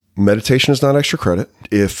Meditation is not extra credit.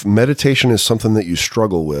 If meditation is something that you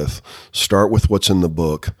struggle with, start with what's in the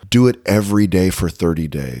book. Do it every day for 30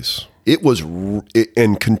 days. It was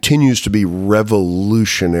and continues to be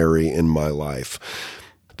revolutionary in my life.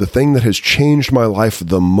 The thing that has changed my life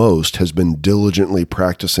the most has been diligently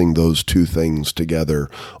practicing those two things together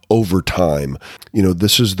over time.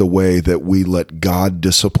 This is the way that we let God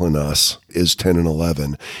discipline us, is 10 and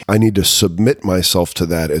 11. I need to submit myself to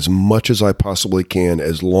that as much as I possibly can,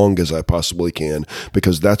 as long as I possibly can,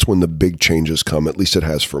 because that's when the big changes come. At least it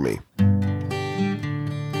has for me.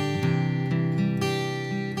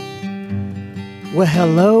 Well,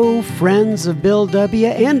 hello, friends of Bill W.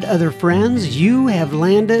 and other friends. You have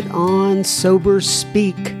landed on Sober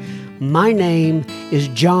Speak. My name is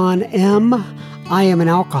John M. I am an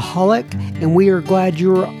alcoholic, and we are glad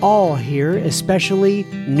you are all here, especially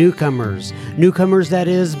newcomers. Newcomers, that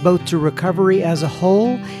is, both to recovery as a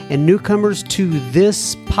whole and newcomers to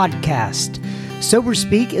this podcast. Sober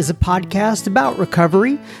Speak is a podcast about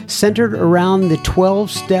recovery centered around the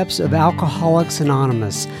 12 steps of Alcoholics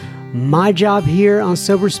Anonymous. My job here on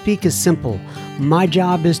Sober Speak is simple. My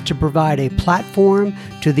job is to provide a platform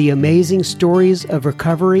to the amazing stories of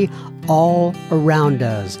recovery all around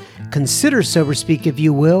us. Consider Sober Speak, if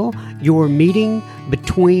you will, your meeting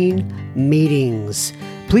between meetings.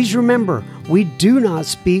 Please remember, we do not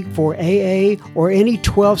speak for AA or any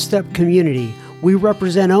 12-step community. We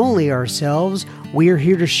represent only ourselves. We are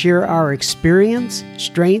here to share our experience,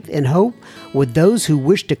 strength, and hope with those who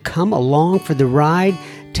wish to come along for the ride.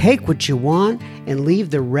 Take what you want and leave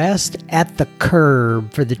the rest at the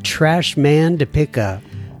curb for the trash man to pick up.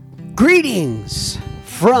 Greetings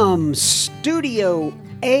from Studio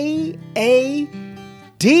AA,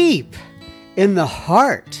 deep in the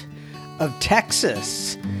heart of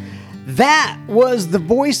Texas. That was the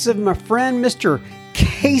voice of my friend, Mr.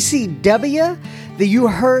 Casey W., that you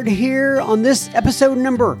heard here on this episode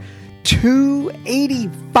number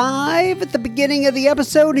 285 at the beginning of the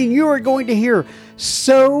episode, and you are going to hear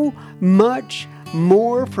so much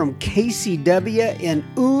more from Casey W. in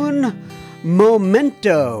un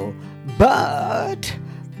momento. But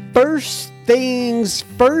first things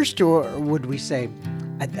first, or would we say,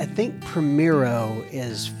 I think primero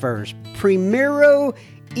is first. Primero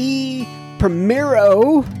y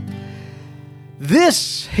primero.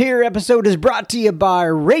 This here episode is brought to you by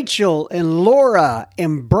Rachel and Laura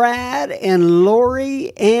and Brad and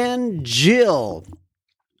Lori and Jill.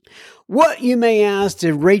 What, you may ask,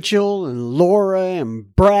 did Rachel and Laura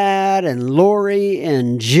and Brad and Lori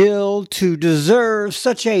and Jill to deserve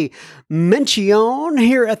such a mention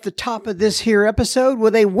here at the top of this here episode? Well,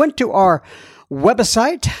 they went to our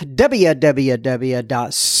website,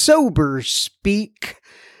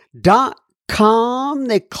 www.soberspeak.com.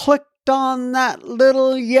 They clicked on that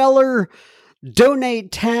little yellow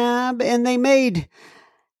donate tab, and they made,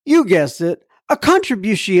 you guessed it, a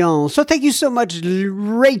contribution. So thank you so much,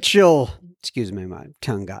 Rachel. Excuse me, my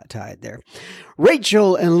tongue got tied there.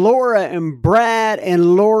 Rachel and Laura and Brad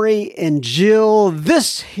and Lori and Jill.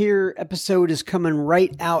 This here episode is coming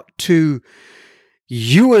right out to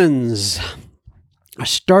Ewans. I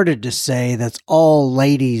started to say that's all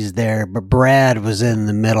ladies there, but Brad was in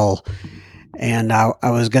the middle. And I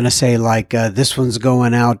was going to say, this one's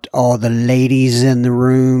going out to all the ladies in the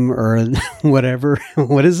room or whatever.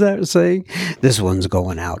 What is that saying? This one's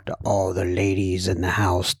going out to all the ladies in the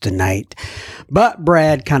house tonight. But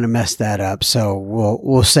Brad kind of messed that up. So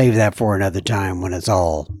we'll save that for another time when it's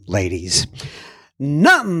all ladies.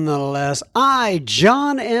 Nonetheless, I,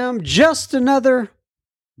 John M., just another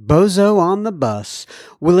bozo on the bus,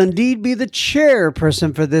 will indeed be the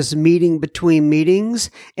chairperson for this meeting between meetings,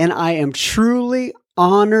 and I am truly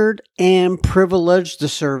honored and privileged to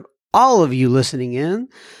serve all of you listening in.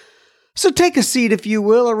 So take a seat, if you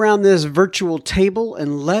will, around this virtual table,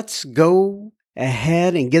 and let's go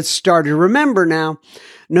ahead and get started. Remember now,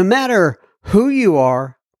 no matter who you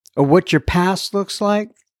are or what your past looks like,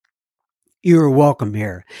 you are welcome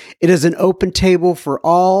here. It is an open table for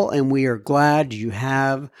all, and we are glad you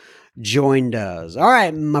have joined us. All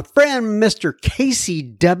right, my friend, Mr. Casey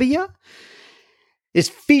W. is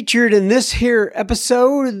featured in this here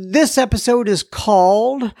episode. This episode is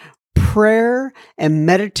called Prayer and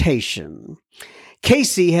Meditation.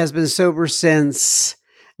 Casey has been sober since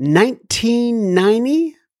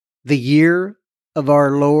 1990, the year of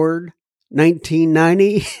our Lord,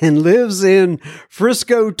 1990, and lives in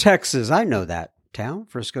Frisco, Texas. I know that town,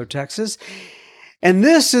 Frisco, Texas. And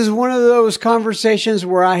this is one of those conversations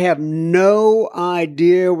where I have no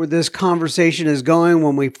idea where this conversation is going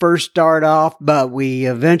when we first start off, but we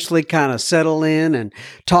eventually kind of settle in and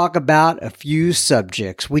talk about a few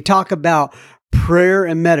subjects. We talk about prayer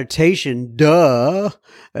and meditation. Duh.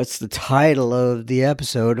 That's the title of the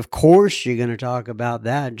episode. Of course, you're going to talk about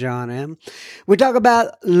that, John M. We talk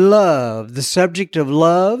about love, the subject of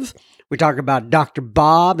love. We talk about Dr.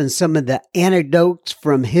 Bob and some of the anecdotes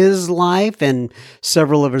from his life and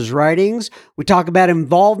several of his writings. We talk about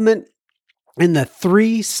involvement in the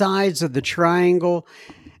three sides of the triangle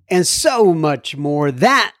and so much more.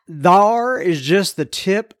 That there is just the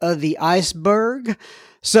tip of the iceberg.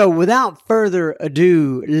 So without further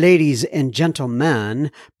ado, ladies and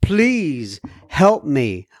gentlemen, please help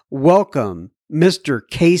me welcome Mr.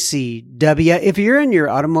 Casey W. If you're in your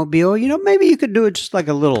automobile, maybe you could do it just like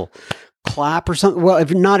a little clap or something. Well,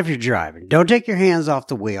 if you're driving, don't take your hands off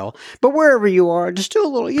the wheel, but wherever you are, just do a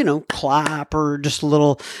little, clap or just a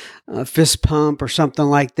little fist pump or something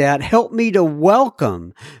like that. Help me to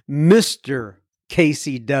welcome Mr.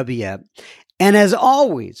 Casey W. And as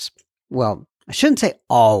always, well, I shouldn't say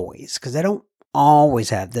always because I don't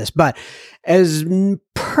always have this, but as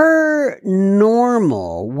per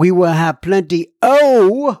normal, we will have plenty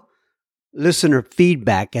listener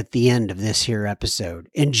feedback at the end of this here episode.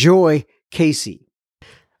 Enjoy, Casey.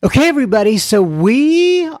 Okay, everybody. So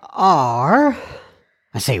I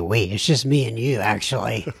say we, it's just me and you,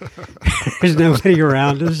 actually. There's nobody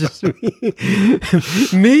around. It's just me.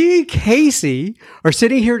 Me, Casey, are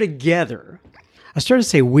sitting here together. I started to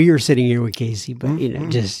say we are sitting here with Casey, but, Me,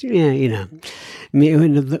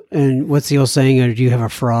 and what's the old saying? Or do you have a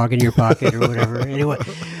frog in your pocket or whatever? Anyway,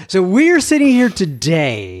 so we are sitting here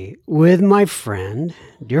today with my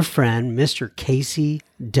dear friend, Mr. Casey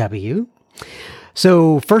W.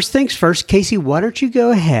 So first things first, Casey, why don't you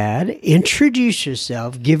go ahead, introduce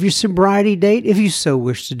yourself, give your sobriety date if you so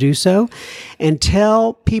wish to do so, and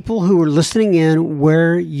tell people who are listening in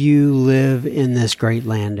where you live in this great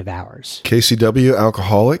land of ours. Casey W.,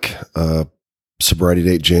 alcoholic, sobriety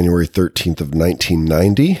date January 13th of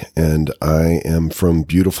 1990, and I am from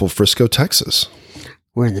beautiful Frisco, Texas.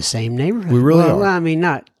 We're in the same neighborhood. We really are. Well, I mean,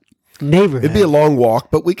 not neighborhood. It'd be a long walk,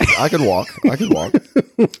 but I could walk.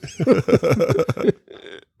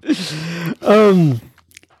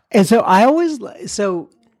 And so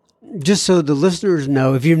just so the listeners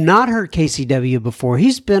know, if you've not heard Casey W. before,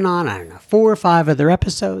 he's been on, 4 or 5 other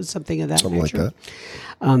episodes, something of that nature. Like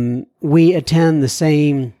that. We attend the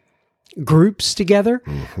same groups together,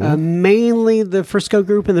 mainly the Frisco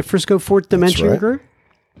group and the Frisco Fourth Dimension group.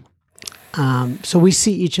 So we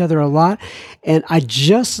see each other a lot. And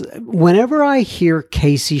whenever I hear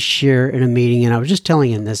Casey share in a meeting, and I was just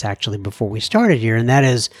telling him this actually before we started here, and that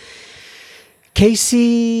is,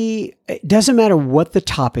 Casey, it doesn't matter what the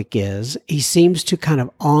topic is, he seems to kind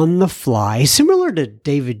of on the fly, similar to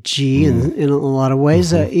David G. in a lot of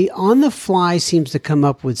ways, he on the fly seems to come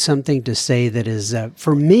up with something to say that is,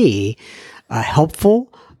 for me,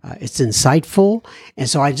 helpful. It's insightful. And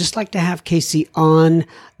so I just like to have Casey on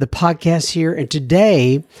the podcast here. And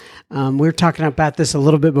today, we were talking about this a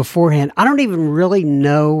little bit beforehand. I don't even really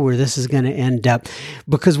know where this is going to end up,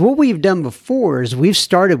 because what we've done before is we've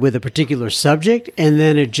started with a particular subject and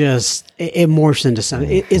then it morphs into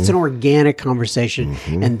something. It's an organic conversation.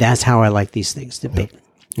 And that's how I like these things to be.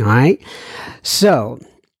 All right. So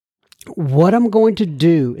what I'm going to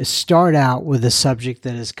do is start out with a subject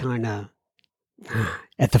that is kind of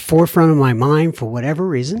at the forefront of my mind for whatever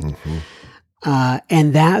reason.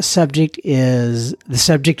 And that subject is the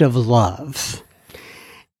subject of love.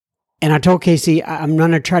 And I told Casey, I'm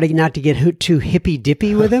going to try not to get too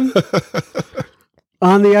hippy-dippy with him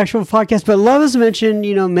on the actual podcast. But love is mentioned,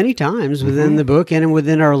 many times within the book and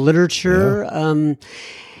within our literature.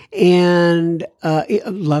 And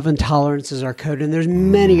love and tolerance is our code. And there's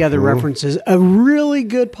many other references. A really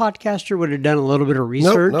good podcaster would have done a little bit of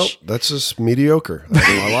research. Nope, that's just mediocre.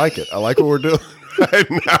 I like it. I like what we're doing right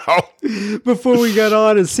now. Before we got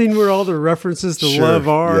on and seen where all the references to love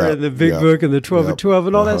are and the big book and the 12 and 12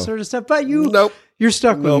 and all that sort of stuff. But you're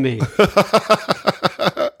stuck with me.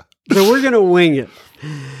 So we're going to wing it.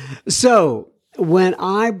 So when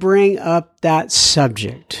I bring up that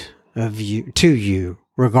subject to you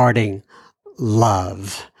regarding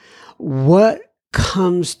love, what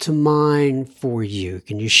comes to mind for you?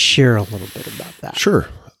 Can you share a little bit about that? Sure.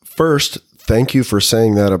 First, thank you for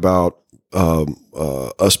saying that about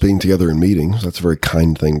us being together in meetings. That's a very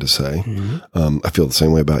kind thing to say. I feel the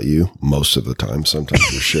same way about you most of the time.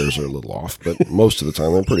 Sometimes your shares are a little off, but most of the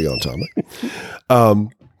time they're pretty on topic.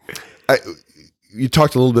 You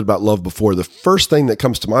talked a little bit about love before. The first thing that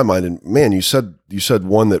comes to my mind, and man, you said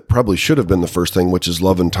one that probably should have been the first thing, which is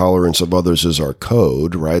love and tolerance of others is our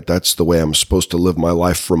code, right? That's the way I'm supposed to live my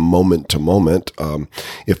life from moment to moment.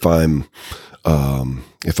 If I'm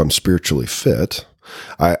spiritually fit,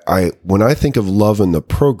 When I think of love in the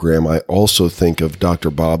program, I also think of Dr.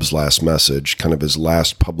 Bob's last message, kind of his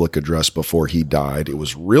last public address before he died. It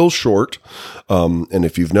was real short. And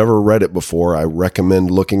if you've never read it before, I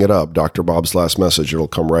recommend looking it up. Dr. Bob's last message. It'll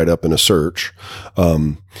come right up in a search.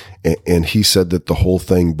 And he said that the whole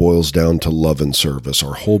thing boils down to love and service.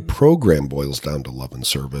 Our whole program boils down to love and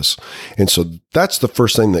service. And so that's the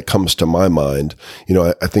first thing that comes to my mind.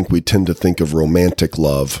 I think we tend to think of romantic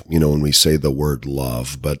love, when we say the word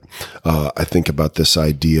love, but I think about this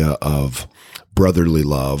idea of brotherly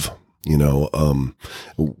love.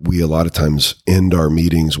 We a lot of times end our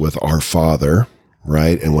meetings with our Father,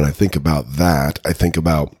 right? And when I think about that, I think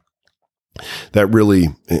about that really,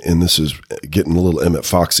 and this is getting a little Emmett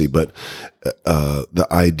Foxy, but the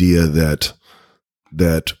idea that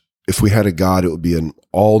if we had a God, it would be an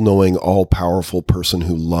all-knowing, all-powerful person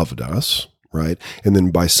who loved us, right? And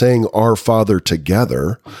then by saying our Father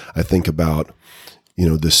together, I think about,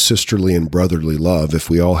 this sisterly and brotherly love. If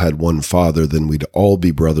we all had one Father, then we'd all be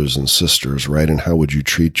brothers and sisters, right? And how would you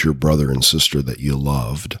treat your brother and sister that you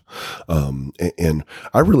loved? And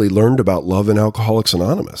I really learned about love in Alcoholics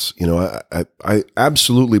Anonymous. I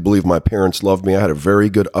absolutely believe my parents loved me. I had a very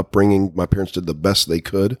good upbringing. My parents did the best they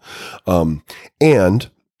could. And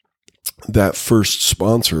that first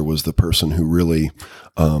sponsor was the person who really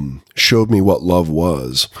showed me what love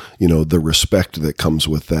was, the respect that comes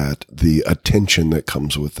with that, the attention that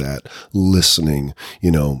comes with that, listening,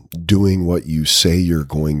 doing what you say you're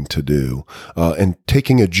going to do, and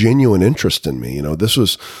taking a genuine interest in me.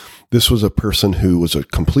 This was a person who was a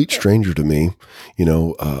complete stranger to me,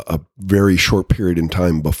 a very short period in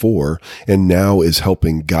time before, and now is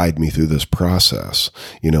helping guide me through this process,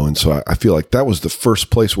 and so I feel like that was the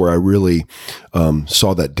first place where I really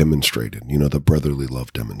saw that demonstrated, the brotherly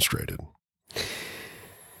love demonstrated.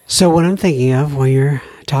 So what I'm thinking of when you're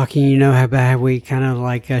talking, how we kind of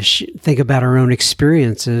like think about our own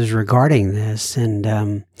experiences regarding this, and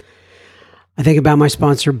I think about my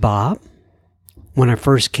sponsor, Bob. When I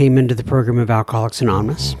first came into the program of Alcoholics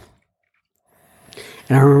Anonymous.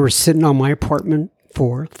 And I remember sitting on my apartment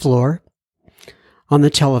floor on the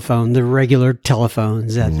telephone, the regular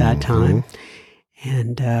telephones at that time.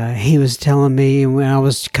 And he was telling me when I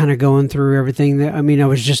was kind of going through everything, I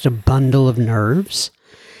was just a bundle of nerves.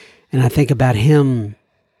 And I think about him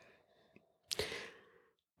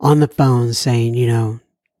on the phone saying,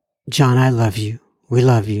 John, I love you. We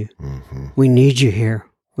love you. We need you here.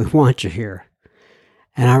 We want you here.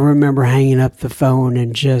 And I remember hanging up the phone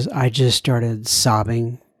and I just started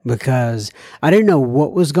sobbing because I didn't know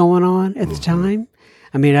what was going on at the time.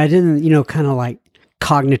 I didn't, kind of like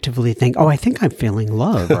cognitively think, I think I'm feeling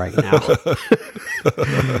love right now.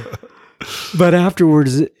 But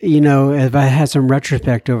afterwards, if I had some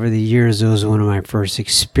retrospect over the years, it was one of my first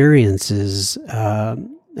experiences,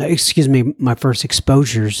 my first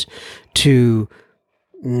exposures to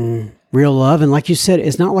real love. And like you said,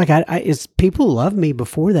 it's not like it's people loved me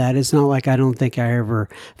before that. It's not like I don't think I ever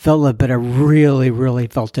felt love, but I really, really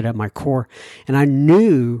felt it at my core. And I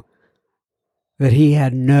knew that he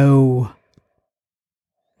had no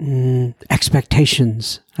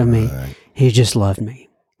expectations of me. Right. He just loved me.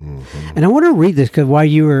 And I want to read this because while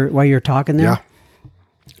you're talking there,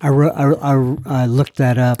 I looked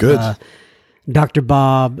that up. Good. Dr.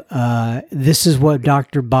 Bob, this is what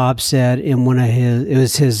Dr. Bob said in it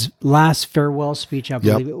was his last farewell speech, I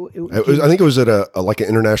believe. I think it was at an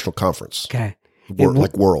international conference. Okay.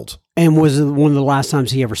 World. And was it one of the last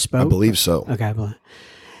times he ever spoke? I believe so. Okay.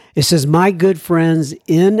 It says, my good friends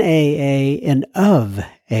in AA and of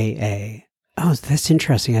AA. Oh, that's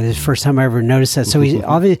interesting. This is the first time I ever noticed that. So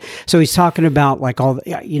he's talking about like all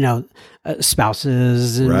the,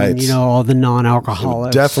 spouses and, right. All the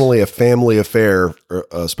non-alcoholics. Definitely a family affair,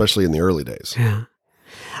 especially in the early days. Yeah.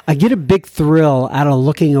 I get a big thrill out of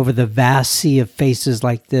looking over the vast sea of faces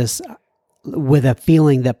like this with a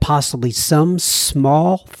feeling that possibly some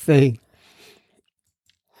small thing.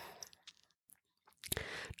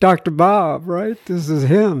 Dr. Bob, right? This is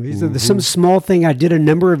him. He said, some small thing I did a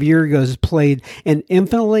number of years ago has played an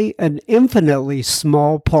infinitely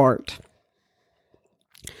small part.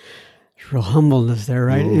 There's real humbleness there,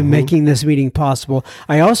 right? In making this meeting possible.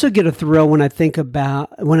 I also get a thrill when I think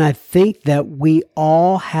that we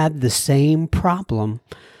all had the same problem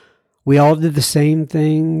We all did the same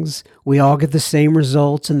things. We all get the same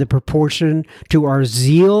results in the proportion to our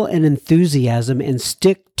zeal and enthusiasm and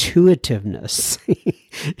stick-to-itiveness.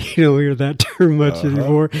 You don't hear that term much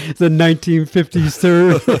anymore. It's a 1950s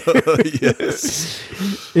term. Yes.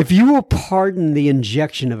 If you will pardon the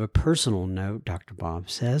injection of a personal note, Dr. Bob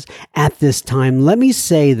says, at this time, let me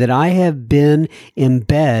say that I have been in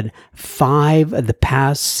bed 5 of the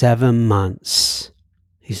past 7 months.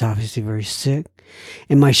 He's obviously very sick,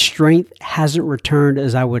 and my strength hasn't returned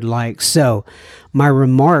as I would like. So my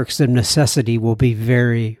remarks of necessity will be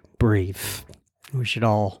very brief. We should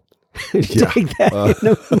all take that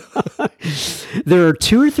into mind. There are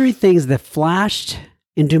 2 or 3 things that flashed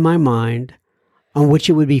into my mind on which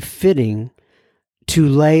it would be fitting to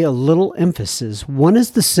lay a little emphasis. One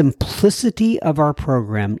is the simplicity of our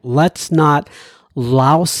program. Let's not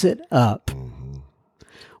louse it up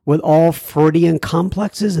with all Freudian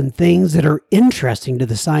complexes and things that are interesting to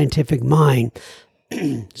the scientific mind,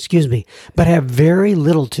 excuse me, but have very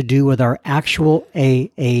little to do with our actual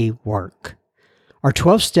AA work. Our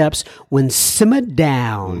 12 steps, when simmered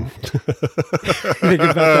down. Think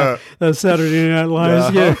about that Saturday Night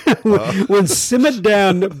Live. Yeah. When simmered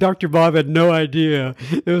down, Dr. Bob had no idea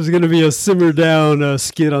it was going to be a simmer down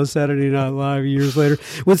skit on Saturday Night Live years later.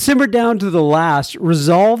 When simmered down to the last,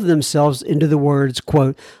 resolve themselves into the words,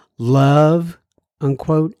 quote, love,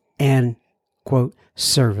 unquote, and, quote,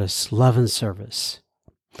 service, love and service.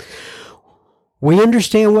 We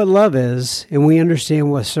understand what love is, and we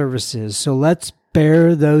understand what service is. So let's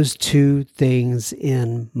bear those 2 things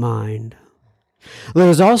in mind. Let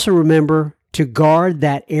us also remember to guard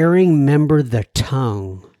that erring member, the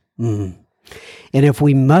tongue. And if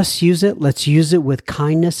we must use it, let's use it with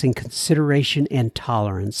kindness and consideration and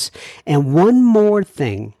tolerance. And one more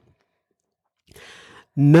thing.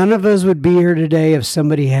 None of us would be here today if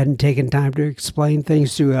somebody hadn't taken time to explain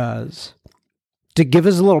things to us, to give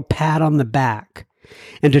us a little pat on the back,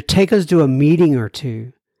 and to take us to a meeting or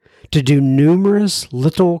two, to do numerous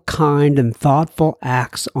little kind and thoughtful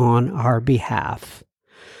acts on our behalf.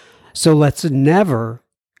 So let's never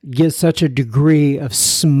get such a degree of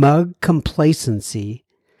smug complacency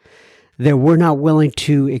that we're not willing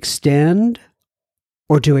to extend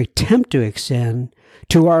or to attempt to extend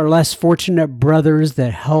to our less fortunate brothers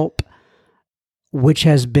that help, which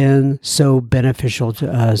has been so beneficial to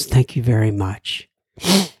us. Thank you very much.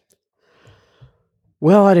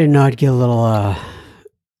 Well, I did not get a little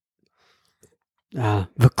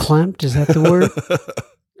verklempt, is that the word?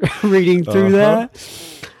 Reading through that.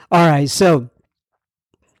 All right, so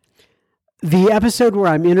the episode where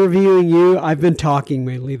I'm interviewing you, I've been talking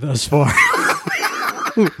mainly thus far,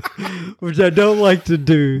 which I don't like to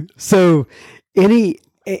do. So any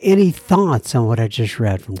thoughts on what I just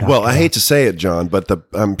read from Dr. Well, I hate to say it, John, but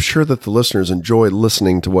I'm sure that the listeners enjoy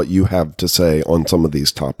listening to what you have to say on some of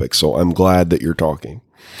these topics. So I'm glad that you're talking.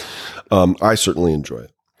 I certainly enjoy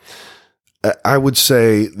it. I would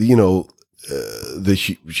say, the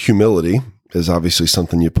humility is obviously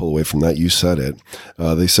something you pull away from that. You said it.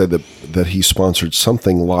 They said that he sponsored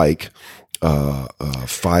something like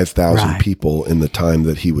 5,000 people in the time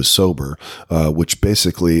that he was sober, which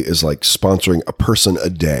basically is like sponsoring a person a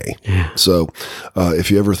day. Yeah. So if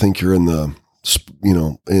you ever think you're in the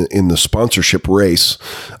in the sponsorship race,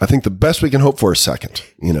 I think the best we can hope for is second.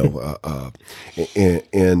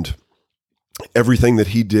 And everything that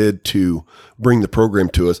he did to bring the program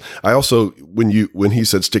to us. I also, when he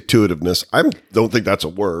said stick-to-itiveness, I don't think that's a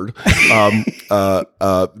word.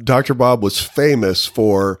 Dr. Bob was famous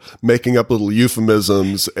for making up little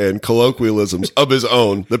euphemisms and colloquialisms of his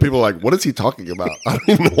own that people are like, what is he talking about? I don't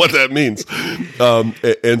even know what that means.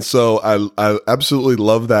 And so I absolutely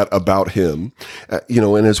love that about him.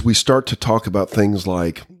 And as we start to talk about things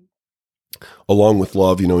like, along with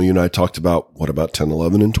love, you and I talked about what about 10,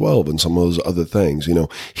 11, and 12 and some of those other things.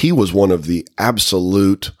 He was one of the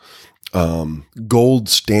absolute gold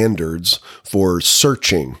standards for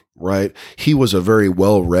searching, right? He was a very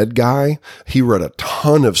well-read guy. He read a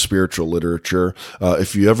ton of spiritual literature.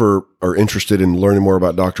 If you ever are interested in learning more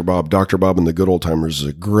about Dr. Bob and the Good Old Timers is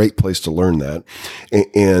a great place to learn that.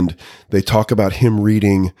 And they talk about him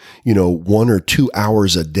reading, 1 or 2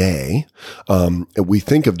 hours a day. And we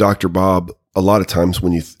think of Dr. Bob a lot of times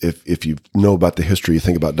when if you know about the history, you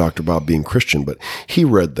think about Dr. Bob being Christian, but he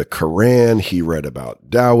read the Quran, he read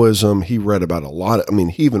about Taoism, he read about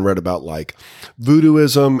he even read about like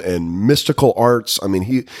voodooism and mystical arts. I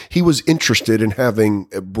mean, he was interested in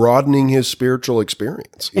broadening his spiritual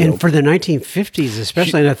experience. And for the 1950s,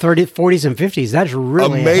 especially in the 30s, 40s and 50s, that's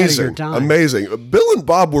really ahead of your time. Amazing. Bill and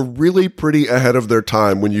Bob were really pretty ahead of their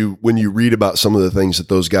time when you read about some of the things that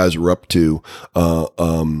those guys were up to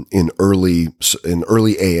in early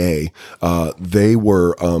AA. They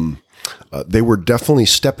were definitely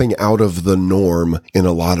stepping out of the norm in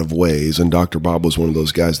a lot of ways. And Dr. Bob was one of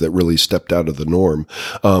those guys that really stepped out of the norm.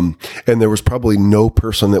 And there was probably no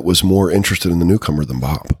person that was more interested in the newcomer than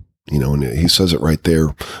Bob, and he says it right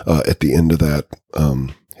there at the end of that,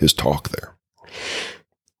 his talk there.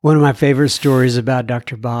 One of my favorite stories about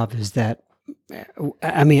Dr. Bob is that,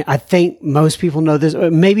 I think most people know this.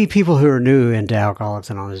 Maybe people who are new into Alcoholics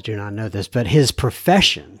Anonymous do not know this, but his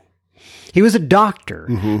profession, he was a doctor,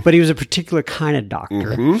 but he was a particular kind of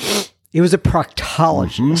doctor. He was a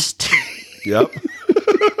proctologist. Yep.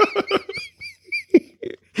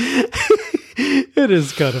 It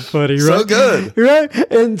is kind of funny, right? So good. Right?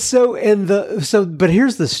 And but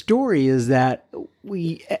here's the story is that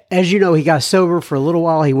as you know, he got sober for a little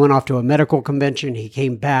while. He went off to a medical convention. He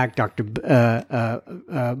came back. Dr.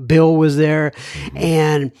 Bill was there.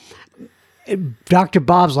 And Dr.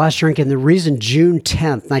 Bob's last drink, and the reason June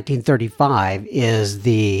 10th, 1935 is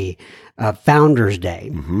the Founders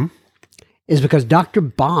Day is because Dr.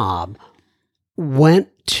 Bob went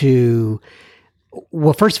to...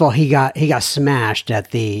 Well, first of all, he got smashed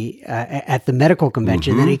at the medical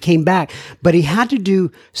convention. Then he came back, but he had to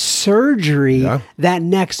do surgery that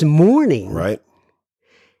next morning. Right.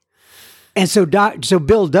 And so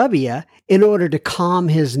Bill W., in order to calm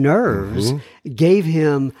his nerves, gave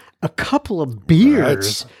him a couple of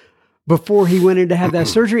beers before he went in to have that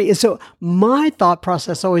surgery. And so my thought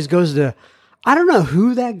process always goes to, I don't know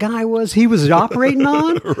who that guy was he was operating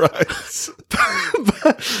on. Right.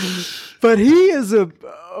 But he is a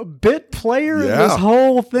bit player in this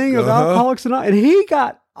whole thing of Alcoholics Anonymous, and he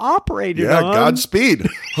got operated on. Yeah, Godspeed.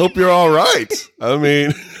 Hope you're all right. I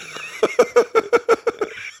mean...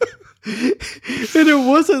 And it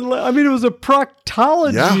wasn't, it was a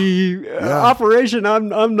proctology operation. I'm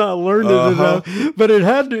not learned enough, but it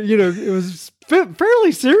had to, it was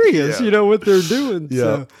fairly serious, what they're doing. Yeah.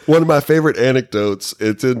 So. One of my favorite anecdotes,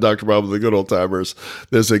 it's in Dr. Bob and the Good Old Timers.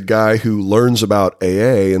 There's a guy who learns about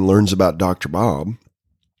AA and learns about Dr. Bob,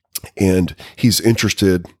 and he's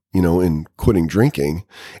interested in quitting drinking.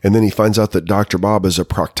 And then he finds out that Dr. Bob is a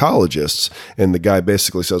proctologist. And the guy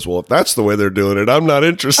basically says, well, if that's the way they're doing it, I'm not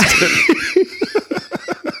interested.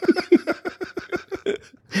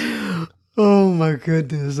 Oh my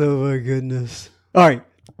goodness. All right.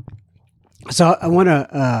 So I want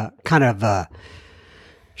to kind of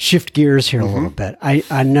shift gears here a little bit.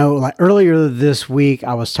 I know like earlier this week,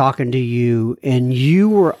 I was talking to you and you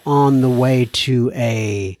were on the way to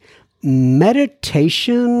a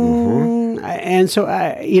meditation. And so,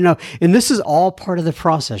 and this is all part of the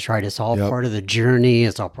process, right? It's all part of the journey.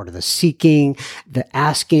 It's all part of the seeking, the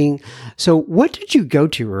asking. So what did you go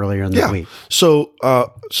to earlier in the week? So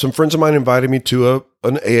some friends of mine invited me to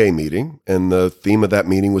an AA meeting, and the theme of that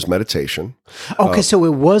meeting was meditation. Okay, so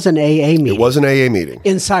it was an AA meeting. It was an AA meeting.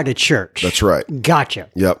 Inside a church. That's right. Gotcha.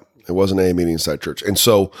 Yep. It was an AA meeting inside church. And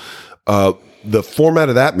so the format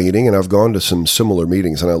of that meeting, and I've gone to some similar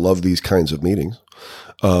meetings, and I love these kinds of meetings,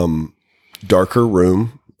 darker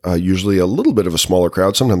room, usually a little bit of a smaller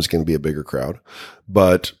crowd. Sometimes it can be a bigger crowd,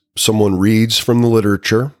 but someone reads from the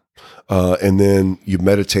literature, and then you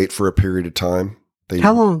meditate for a period of time.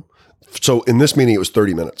 How long? So in this meeting, it was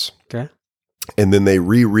 30 minutes. Okay. And then they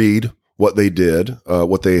reread what they did,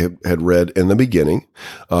 what they had read in the beginning.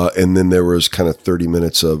 And then there was kind of 30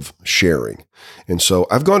 minutes of sharing. And so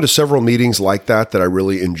I've gone to several meetings like that I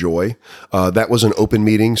really enjoy. That was an open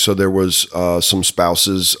meeting. So there was some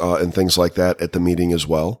spouses and things like that at the meeting as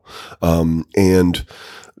well. And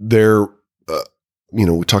there,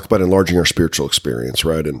 we talk about enlarging our spiritual experience,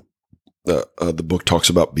 right? And the book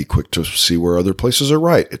talks about be quick to see where other places are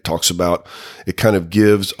right. It talks about, it kind of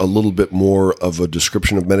gives a little bit more of a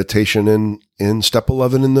description of meditation in step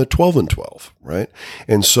 11 in the 12 and 12, right?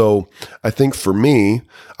 And so I think for me,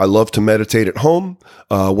 I love to meditate at home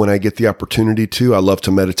when I get the opportunity to. I love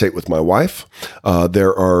to meditate with my wife.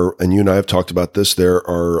 There are, and you and I have talked about this, there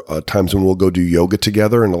are times when we'll go do yoga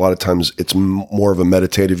together, and a lot of times it's more of a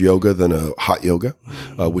meditative yoga than a hot yoga,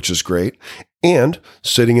 which is great. And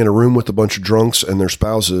sitting in a room with a bunch of drunks and their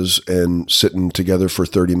spouses and sitting together for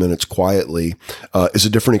 30 minutes quietly is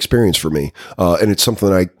a different experience for me. And it's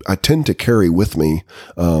something I tend to carry with me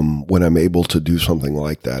when I'm able to do something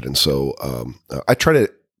like that. And so I try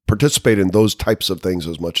to participate in those types of things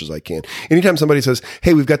as much as I can. Anytime somebody says,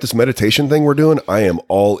 hey, we've got this meditation thing we're doing, I am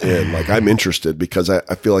all in. Like, I'm interested because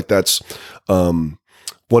I feel like that's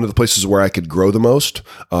one of the places where I could grow the most.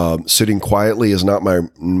 Sitting quietly is not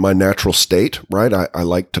my natural state, right? I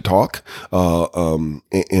like to talk.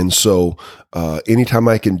 And so anytime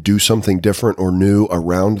I can do something different or new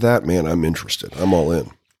around that, man, I'm interested. I'm all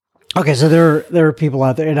in. Okay, so there are people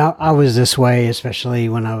out there, and I was this way, especially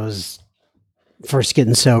when I was first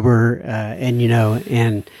getting sober, and you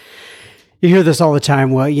hear this all the time.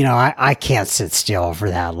 Well, I can't sit still for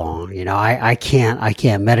that long. I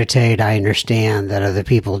can't meditate. I understand that other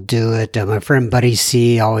people do it. My friend Buddy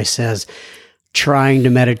C always says, trying to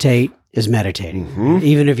meditate is meditating. Mm-hmm.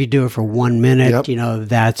 Even if you do it for 1 minute, yep.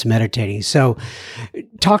 That's meditating. So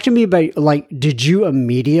talk to me about, like, did you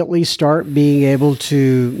immediately start being able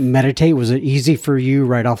to meditate? Was it easy for you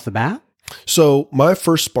right off the bat? So my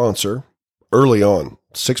first sponsor early on,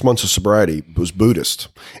 6 months of sobriety, was Buddhist.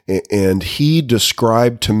 And he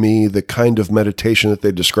described to me the kind of meditation that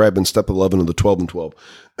they describe in step 11 of the 12 and 12,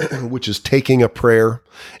 which is taking a prayer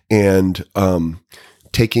and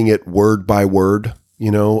taking it word by word.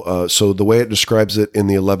 So the way it describes it in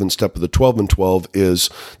the 11th step of the 12 and 12 is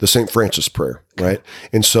the St. Francis prayer, right?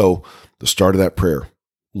 And so the start of that prayer,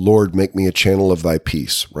 Lord, make me a channel of thy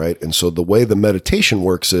peace, right? And so the way the meditation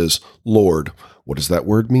works is, Lord, what does that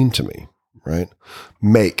word mean to me? Right?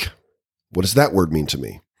 Make. What does that word mean to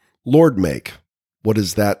me? Lord, make. What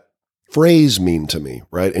does that phrase mean to me?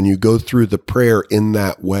 Right? And you go through the prayer in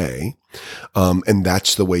that way. And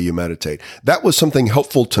that's the way you meditate. That was something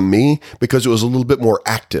helpful to me because it was a little bit more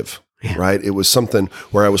active, right? It was something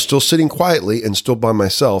where I was still sitting quietly and still by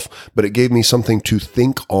myself, but it gave me something to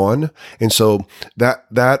think on. And so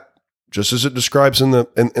that just as it describes and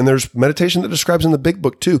there's meditation that describes in the Big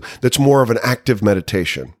Book too, that's more of an active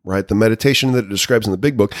meditation, right? The meditation that it describes in the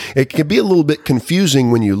Big Book, it can be a little bit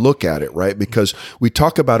confusing when you look at it, right? Because we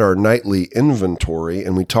talk about our nightly inventory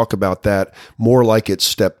and we talk about that more like it's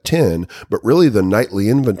step 10, but really the nightly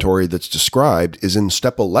inventory that's described is in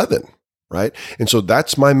step 11, right? And so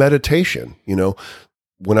that's my meditation,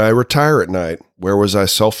 When I retire at night, where was I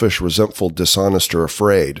selfish, resentful, dishonest, or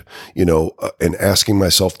afraid? And asking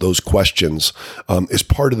myself those questions is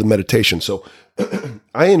part of the meditation. So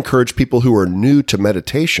I encourage people who are new to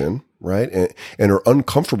meditation, right, and are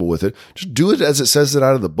uncomfortable with it, just do it as it says it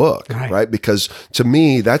out of the book, right? Because to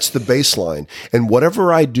me, that's the baseline. And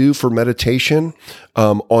whatever I do for meditation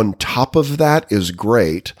on top of that is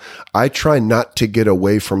great. I try not to get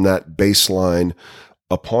away from that baseline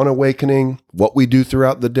upon awakening, what we do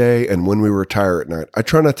throughout the day, and when we retire at night. I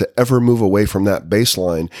try not to ever move away from that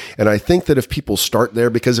baseline. And I think that if people start there,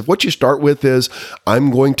 because if what you start with is,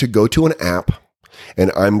 I'm going to go to an app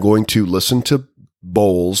and I'm going to listen to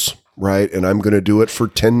bowls, right? And I'm going to do it for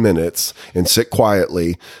 10 minutes and sit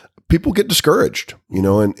quietly, people get discouraged,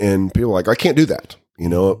 and people are like, I can't do that.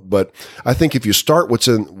 But I think if you start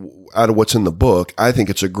out of what's in the book, I think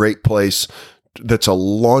it's a great place that's a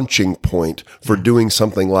launching point for doing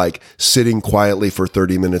something like sitting quietly for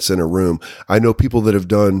 30 minutes in a room. I know people that have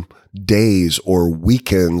done days or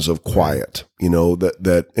weekends of quiet,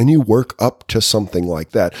 and you work up to something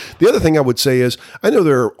like that. The other thing I would say is, I know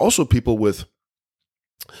there are also people with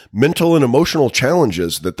mental and emotional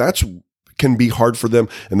challenges that's can be hard for them.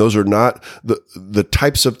 And those are not the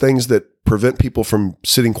types of things that prevent people from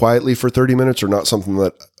sitting quietly for 30 minutes, are not something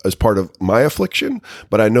that is part of my affliction,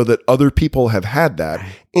 but I know that other people have had that,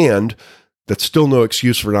 and that's still no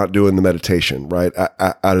excuse for not doing the meditation, right?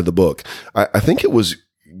 Out of the book. I think it was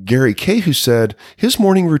Gary Kay who said his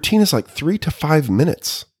morning routine is like 3 to 5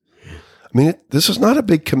 minutes. I mean, this is not a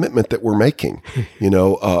big commitment that we're making.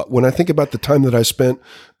 When I think about the time that I spent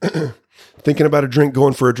thinking about a drink,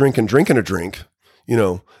 going for a drink and drinking a drink,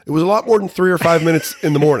 it was a lot more than 3 or 5 minutes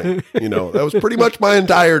in the morning. That was pretty much my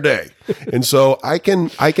entire day. And so I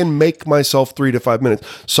can make myself 3 to 5 minutes.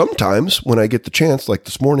 Sometimes when I get the chance, like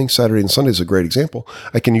this morning, Saturday and Sunday is a great example,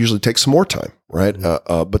 I can usually take some more time, right?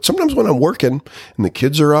 But sometimes when I'm working and the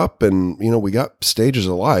kids are up and, we got stages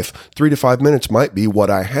of life, 3 to 5 minutes might be what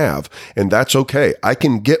I have. And that's okay. I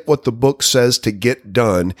can get what the book says to get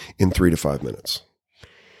done in 3 to 5 minutes.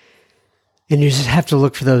 And you just have to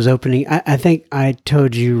look for those opening. I think I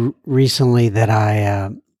told you recently that I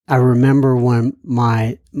remember when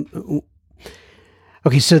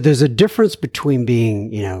Okay, so there's a difference between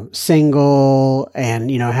being, single and,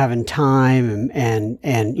 having time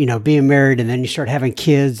and being married, and then you start having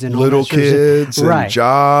kids and all Little that sort of kids stuff. and Right.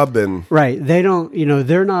 job and Right. They don't,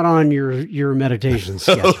 they're not on your meditation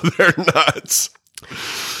schedule. they're nuts.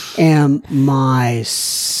 And my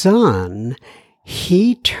son,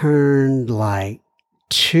 he turned like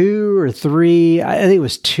 2 or 3. I think it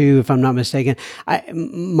was 2, if I'm not mistaken.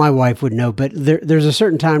 My wife would know, but there's a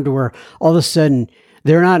certain time to where all of a sudden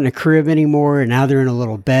they're not in a crib anymore, and now they're in a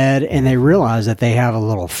little bed, and they realize that they have a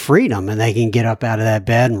little freedom, and they can get up out of that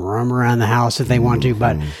bed and roam around the house if they want to.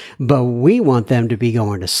 But we want them to be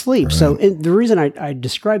going to sleep. Right. So the reason I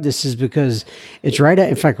describe this is because it's right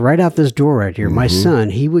out this door right here. My son,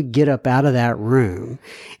 he would get up out of that room,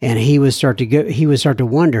 and he would start to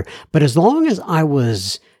wonder. But as long as I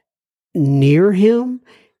was near him,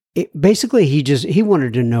 basically, he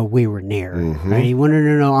wanted to know we were near. Right? He wanted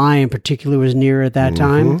to know I, in particular, was near at that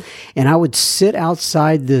time. And I would sit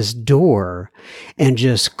outside this door and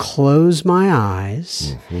just close my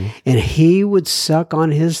eyes. And he would suck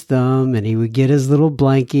on his thumb, and he would get his little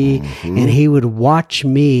blankie, and he would watch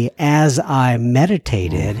me as I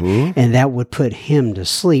meditated, and that would put him to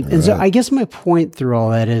sleep. And so I guess my point through all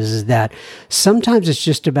that is that sometimes it's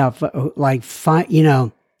just about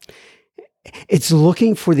it's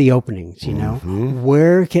looking for the openings,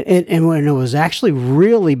 where can, and when it was actually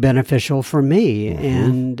really beneficial for me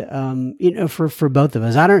and, for both of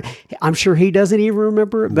us. I'm sure he doesn't even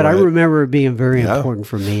remember it, but I remember it being very important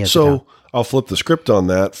for me. So I'll flip the script on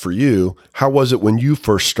that for you. How was it when you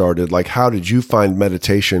first started? Like, how did you find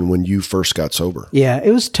meditation when you first got sober? Yeah,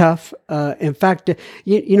 it was tough. In fact,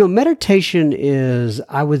 meditation is,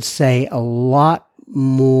 I would say, a lot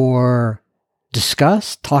more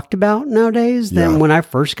talked about nowadays than when I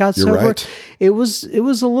first got sober. Right. It was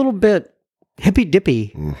a little bit hippy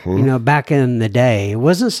dippy, back in the day. It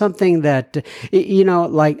wasn't something that,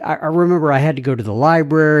 I remember I had to go to the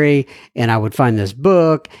library and I would find this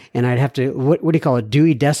book and I'd have to, what do you call it?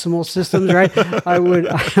 Dewey Decimal Systems, right? I would,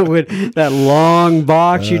 that long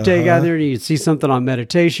box you take out there and you'd see something on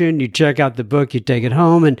meditation, you check out the book, you take it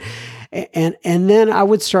home. And then I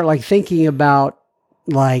would start thinking about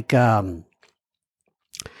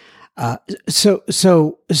so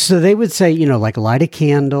they would say, light a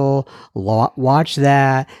candle, watch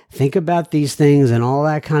that, think about these things and all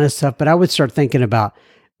that kind of stuff. But I would start thinking about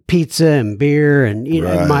pizza and beer and,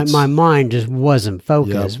 my mind just wasn't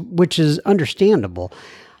focused, which is understandable.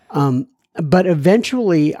 But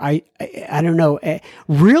eventually I don't know,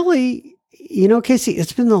 really, Casey,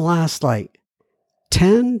 it's been the last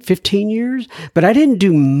 10, 15 years, but I didn't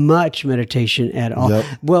do much meditation at all. Yep.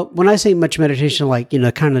 Well, when I say much meditation,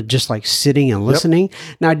 kind of just sitting and listening. Yep.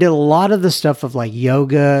 Now I did a lot of the stuff of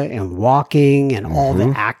yoga and walking and all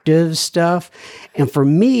the active stuff. And for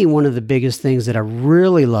me, one of the biggest things that I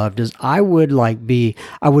really loved is I would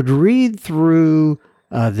read through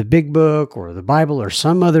the big book or the Bible or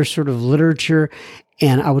some other sort of literature,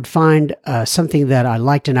 and I would find something that I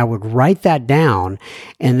liked, and I would write that down,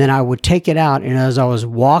 and then I would take it out, and as I was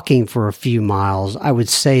walking for a few miles, I would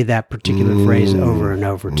say that particular phrase over and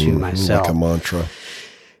over to myself. Like a mantra.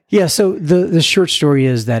 Yeah, so the short story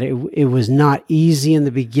is that it was not easy in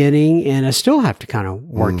the beginning, and I still have to kind of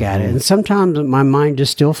work at it. And sometimes my mind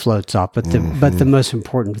just still floats off, but the most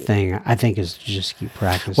important thing, I think, is to just keep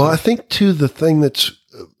practicing. Well, I think, too, the thing that's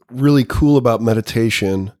really cool about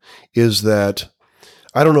meditation is that,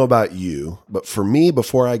 I don't know about you, but for me,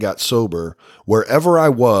 before I got sober, wherever I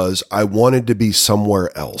was, I wanted to be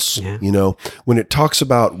somewhere else. Yeah. When it talks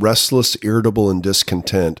about restless, irritable, and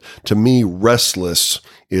discontent, to me, restless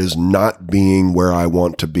is not being where I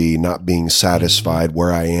want to be, not being satisfied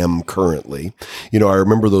where I am currently. I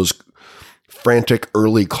remember those frantic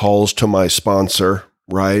early calls to my sponsor,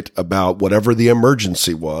 right, about whatever the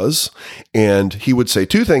emergency was. And he would say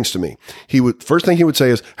 2 things to me. First thing he would say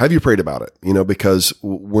is, have you prayed about it? Because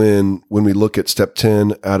when we look at step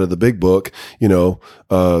 10 out of the big book,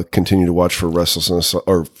 continue to watch for restlessness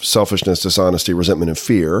or selfishness, dishonesty, resentment, and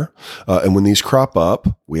fear. And when these crop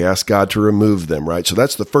up, we ask God to remove them, right? So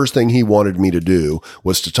that's the first thing he wanted me to do,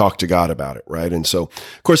 was to talk to God about it, right? And so,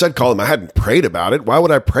 of course, I'd call him. I hadn't prayed about it. Why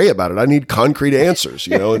would I pray about it? I need concrete answers,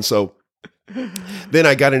 and so then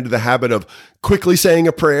I got into the habit of quickly saying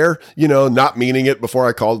a prayer, not meaning it before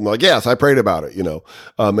I called him, yes, I prayed about it,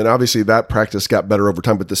 and obviously that practice got better over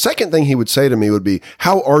time. But the second thing he would say to me would be,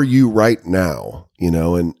 how are you right now?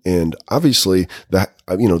 And obviously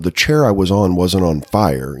the chair I was on wasn't on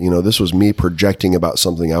fire. This was me projecting about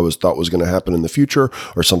something I thought was going to happen in the future,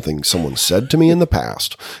 or something someone said to me in the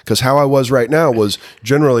past. Because how I was right now was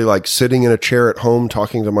generally sitting in a chair at home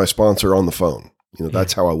talking to my sponsor on the phone.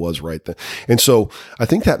 That's how I was right then. And so I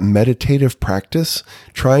think that meditative practice,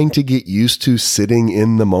 trying to get used to sitting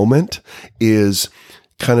in the moment, is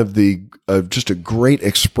kind of just a great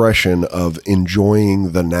expression of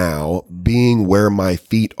enjoying the now, being where my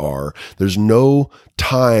feet are. There's no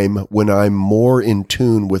time when I'm more in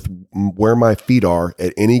tune with where my feet are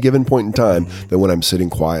at any given point in time than when I'm sitting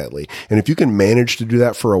quietly. And if you can manage to do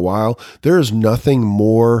that for a while, there is nothing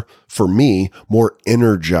more, for me, more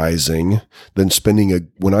energizing than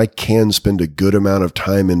when I can spend a good amount of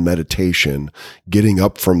time in meditation, getting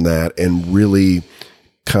up from that and really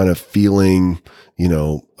kind of feeling,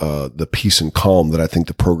 the peace and calm that I think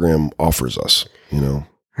the program offers us,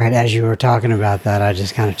 Right. As you were talking about that, I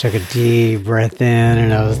just kind of took a deep breath in,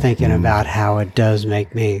 and I was thinking about how it does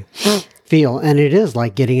make me feel. And it is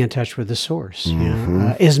like getting in touch with the source,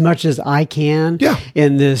 as much as I can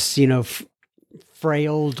in this,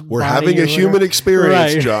 frailed We're having a human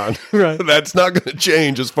experience, right. John. Right. That's not going to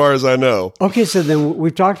change as far as I know. Okay. So then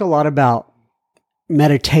we've talked a lot about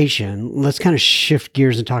meditation. Let's kind of shift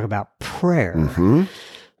gears and talk about prayer.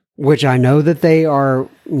 Which I know that they are,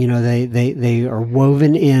 they are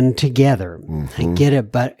woven in together. I get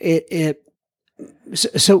it, but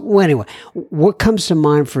so anyway, what comes to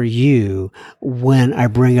mind for you when I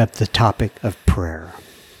bring up the topic of prayer?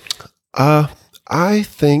 I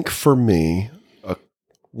think for me,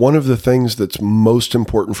 one of the things that's most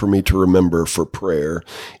important for me to remember for prayer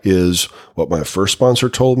is what my first sponsor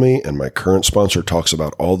told me and my current sponsor talks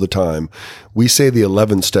about all the time. We say the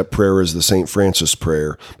 11th step prayer is the St. Francis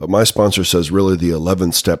prayer, but my sponsor says really the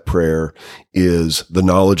 11th step prayer is the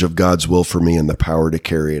knowledge of God's will for me and the power to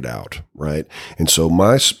carry it out, right? And so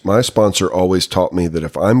my sponsor always taught me that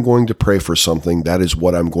if I'm going to pray for something, that is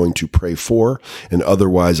what I'm going to pray for, and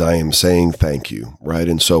otherwise I am saying thank you, right?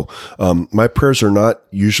 And so my prayers are not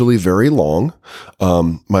usually very long.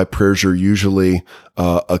 My prayers are usually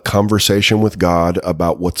a conversation with God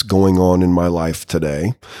about what's going on in my life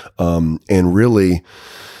today. And really,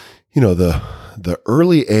 the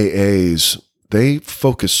early AAs, they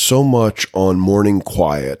focus so much on morning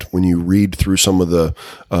quiet. When you read through some of the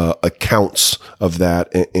accounts of that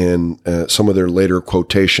and some of their later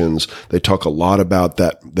quotations, they talk a lot about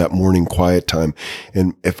that morning quiet time.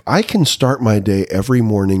 And if I can start my day every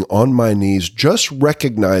morning on my knees, just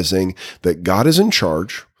recognizing that God is in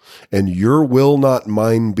charge, and your will, not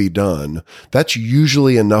mine, be done, that's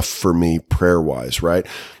usually enough for me prayer-wise, right?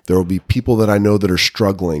 There will be people that I know that are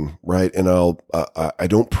struggling, right? And I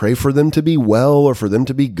don't pray for them to be well or for them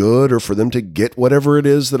to be good or for them to get whatever it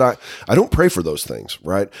is that I don't pray for those things,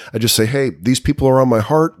 right? I just say, hey, these people are on my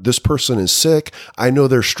heart. This person is sick. I know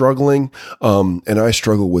they're struggling, and I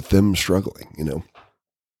struggle with them struggling,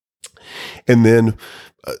 And then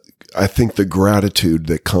I think the gratitude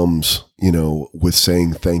that comes, with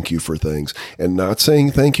saying thank you for things and not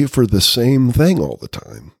saying thank you for the same thing all the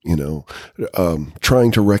time,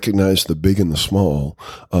 trying to recognize the big and the small.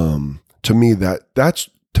 To me, that's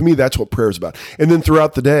what prayer is about. And then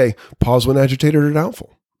throughout the day, pause when agitated or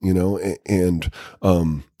doubtful,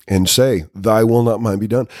 and say, thy will not mine be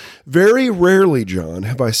done. Very rarely, John,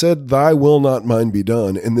 have I said, thy will not mine be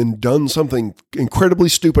done, and then done something incredibly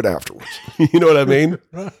stupid afterwards. You know what I mean?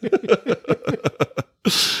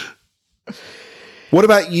 What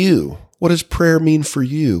about you? What does prayer mean for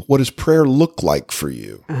you? What does prayer look like for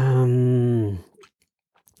you?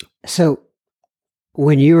 So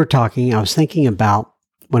when you were talking, I was thinking about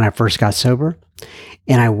when I first got sober,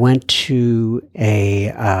 and I went to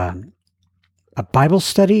a Bible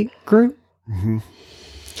study group.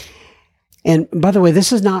 And by the way,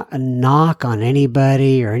 this is not a knock on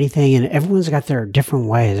anybody or anything, and everyone's got their different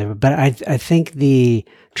ways. But I think the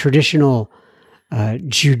traditional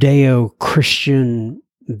Judeo-Christian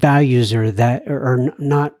values are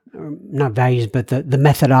not values, but the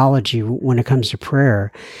methodology when it comes to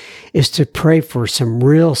prayer is to pray for some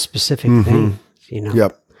real specific things,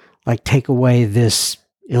 like take away this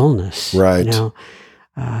illness, right?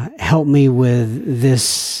 Help me with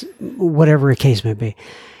this, whatever the case may be.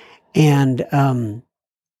 And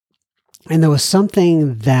there was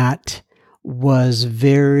something that was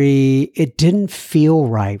it didn't feel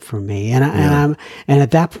right for me. And at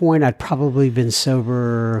that point I'd probably been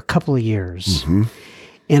sober a couple of years, and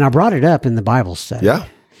I brought it up in the Bible study. Yeah.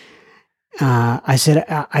 I said,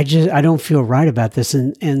 I don't feel right about this.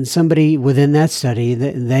 And somebody within that study,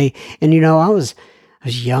 I was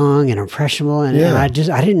young and impressionable, and I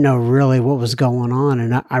didn't know really what was going on.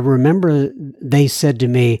 And I remember they said to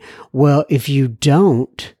me, well, if you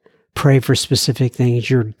don't pray for specific things,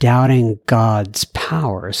 you're doubting God's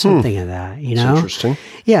power, something of that, That's interesting.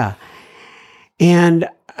 Yeah. And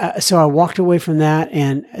so I walked away from that,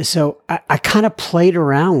 and so I kind of played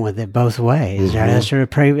around with it both ways. Right? I started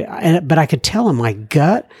praying, but I could tell in my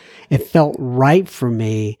gut it felt right for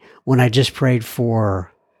me when I just prayed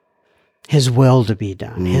for His will to be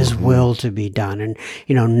done, His will to be done, and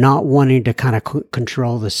not wanting to kind of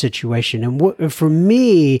control the situation. And for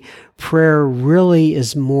me, prayer really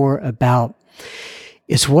is more about.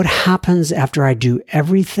 It's what happens after I do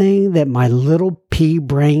everything that my little pea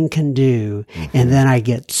brain can do, and then I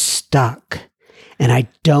get stuck, and I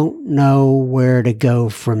don't know where to go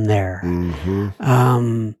from there.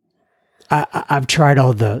 I've tried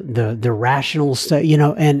all the rational stuff,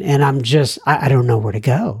 and I'm just I don't know where to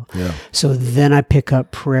go. Yeah. So then I pick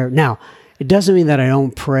up prayer. Now, it doesn't mean that I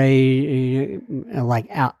don't pray like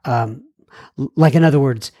in other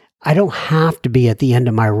words. I don't have to be at the end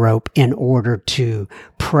of my rope in order to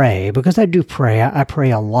pray, because I do pray. I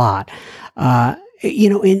pray a lot. And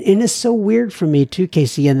it's so weird for me too,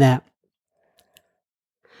 Casey, in that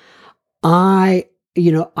I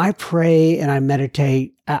pray and I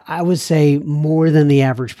meditate, I would say more than the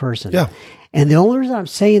average person. Yeah. And the only reason I'm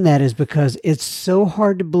saying that is because it's so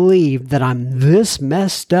hard to believe that I'm this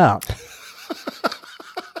messed up.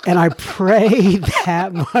 And I pray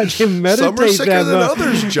that much and meditate Some are sicker than much.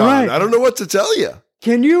 others, John. Right. I don't know what to tell you.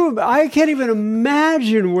 I can't even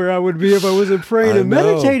imagine where I would be if I wasn't praying and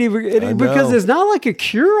meditating, because it's not like a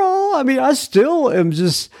cure-all. I mean, I still am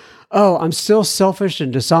just, I'm still selfish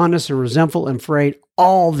and dishonest and resentful and afraid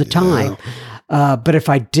all the time. But if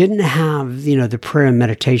I didn't have, the prayer and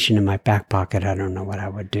meditation in my back pocket, I don't know what I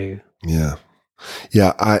would do. Yeah.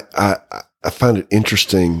 Yeah. I found it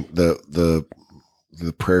interesting, the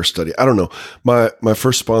prayer study. I don't know. My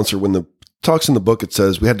first sponsor, when the talks in the book, it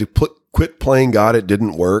says we had to quit playing God. It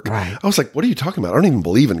didn't work. Right. I was like, what are you talking about? I don't even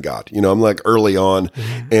believe in God. I'm like early on,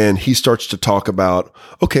 and he starts to talk about,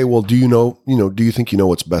 okay, well, do you think you know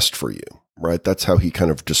what's best for you? Right. That's how he kind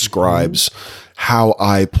of describes how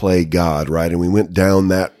I play God. Right. And we went down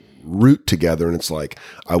that route together, and it's like,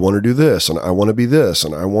 I want to do this, and I want to be this,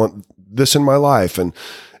 and I want this in my life. And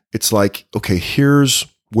it's like, okay, here's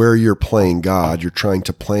where you're playing God. You're trying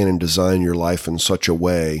to plan and design your life in such a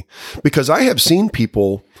way, because I have seen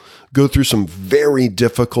people go through some very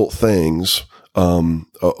difficult things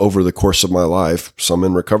over the course of my life, some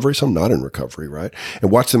in recovery, some not in recovery, right? And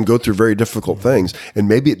watch them go through very difficult things. And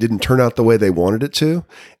maybe it didn't turn out the way they wanted it to.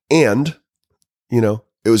 And,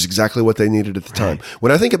 it was exactly what they needed at the time.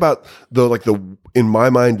 When I think about in my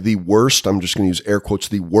mind, the worst, I'm just going to use air quotes,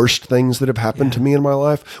 the worst things that have happened to me in my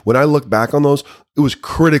life, when I look back on those, it was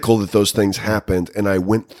critical that those things happened and I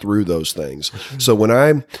went through those things. So when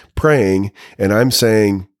I'm praying and I'm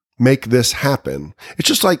saying, make this happen, it's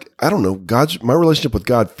just like, I don't know, my relationship with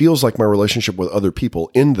God feels like my relationship with other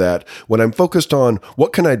people, in that when I'm focused on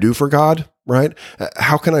what can I do for God, right?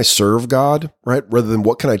 How can I serve God, right? Rather than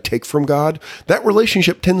what can I take from God, that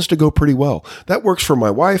relationship tends to go pretty well. That works for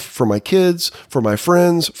my wife, for my kids, for my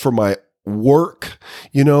friends, for my work,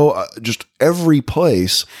 just every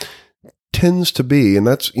place tends to be. And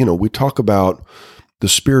that's, we talk about the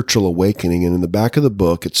spiritual awakening. And in the back of the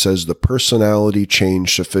book, it says the personality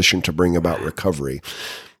change sufficient to bring about recovery.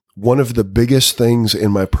 One of the biggest things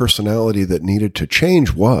in my personality that needed to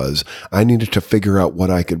change was I needed to figure out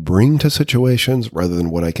what I could bring to situations rather than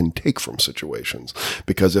what I can take from situations.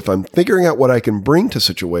 Because if I'm figuring out what I can bring to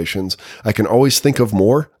situations, I can always think of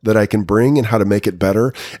more that I can bring and how to make it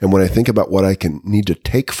better. And when I think about what I need to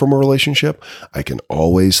take from a relationship, I can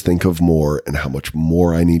always think of more and how much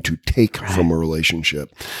more I need to take from a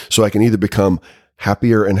relationship. So I can either become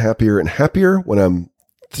happier and happier and happier when I'm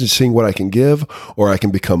seeing what I can give, or I can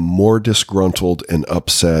become more disgruntled and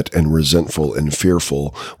upset and resentful and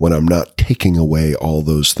fearful when I'm not taking away all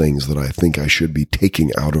those things that I think I should be taking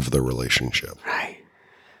out of the relationship. Right.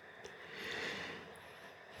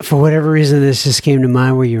 For whatever reason, this just came to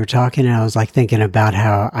mind where you were talking, and I was like thinking about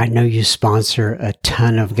how I know you sponsor a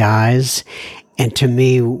ton of guys. And to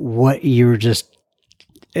me, what you were just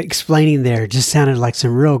explaining there just sounded like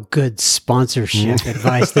some real good sponsorship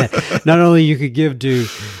advice that not only you could give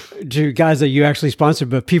to guys that you actually sponsor,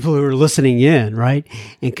 but people who are listening in, right?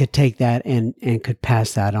 And could take that and could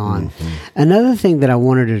pass that on. Another thing that I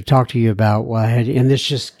wanted to talk to you about, and this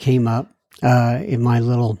just came up in my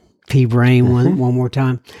little pea brain one more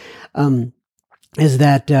time, is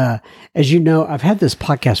that, as you know, I've had this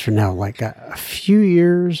podcast for now like a few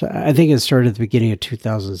years. I think it started at the beginning of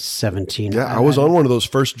 2017. Yeah, I was on one of those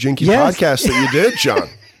first Jinky podcasts that you did, John.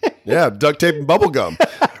 Yeah, duct tape and bubble gum.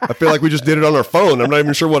 I feel like we just did it on our phone. I'm not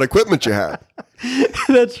even sure what equipment you had.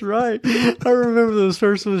 That's right. I remember those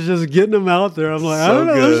first ones just getting them out there. I'm like, I don't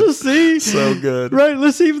know, let's just see. So good. Right,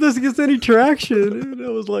 let's see if this gets any traction. And I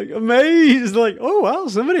was like amazed, like, oh wow,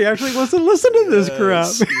 somebody actually wants to listen to this crap.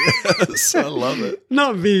 Yes, I love it.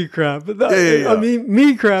 Not me crap, but Yeah. I mean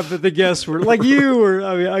me crap that the guests were like you were.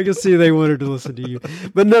 I mean, I can see they wanted to listen to you,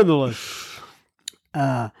 but nonetheless.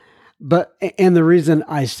 But the reason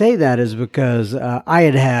I say that is because I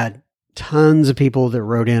had tons of people that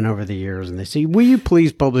wrote in over the years, and they say, "Will you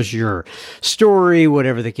please publish your story,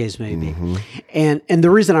 whatever the case may be?" Mm-hmm. And the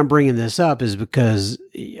reason I'm bringing this up is because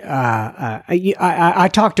I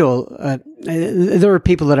talked to there were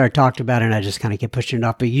people that I talked about, and I just kind of kept pushing it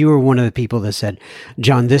off. But you were one of the people that said,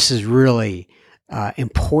 "John, this is really."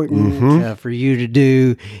 Important for you to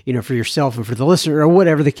do, for yourself and for the listener, or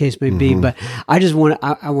whatever the case may be. But I just want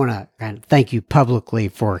to kind of thank you publicly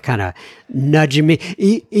for kind of nudging me,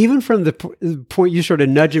 even from the point you started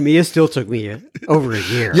nudging me. It still took me over a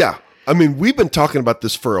year. Yeah. I mean, we've been talking about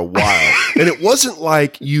this for a while, and it wasn't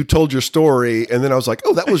like you told your story and then I was like,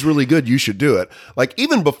 oh, that was really good. You should do it. Like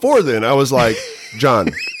even before then, I was like, John,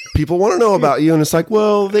 people want to know about you. And it's like,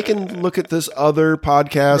 well, they can look at this other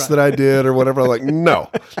podcast that I did or whatever. I'm like, no,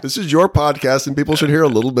 this is your podcast and people should hear a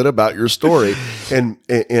little bit about your story. And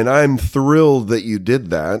I'm thrilled that you did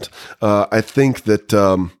that. I think that,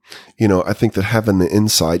 I think that having the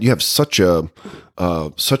insight, you have such an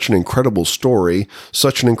incredible story,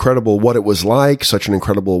 such an incredible what it was like, such an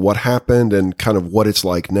incredible what happened and kind of what it's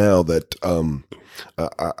like now that,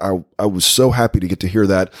 I was so happy to get to hear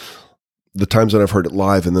that the times that I've heard it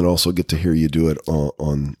live, and then also get to hear you do it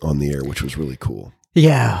on the air, which was really cool.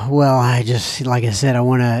 Yeah, well, I just like I said, I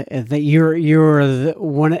want to that you're the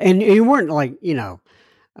one, and you weren't like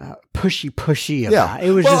pushy about it.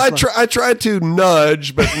 It was well, just I tried to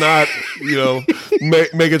nudge, but not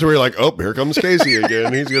make it to where you're like, oh, here comes Casey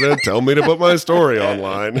again. He's gonna tell me to put my story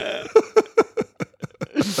online.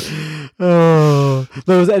 Oh,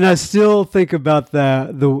 and I still think about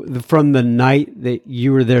the from the night that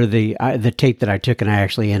you were there, the tape that I took, and I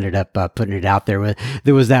actually ended up putting it out there.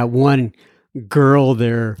 There was that one girl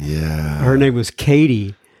there. Yeah, her name was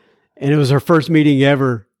Katie, and it was her first meeting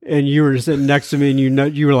ever. And you were sitting next to me,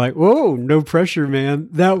 and you were like, "Whoa, no pressure, man."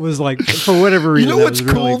 That was like, for whatever reason. You know what's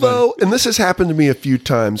cool really though, and this has happened to me a few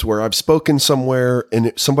times where I've spoken somewhere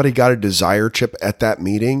and somebody got a desire chip at that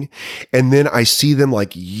meeting, and then I see them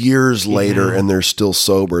like years later, and they're still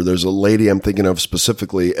sober. There's a lady I'm thinking of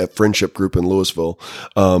specifically at Friendship Group in Louisville,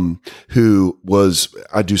 who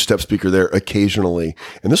I do step speaker there occasionally,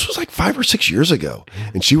 and this was like 5 or 6 years ago,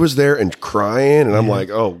 and she was there and crying, and I'm like,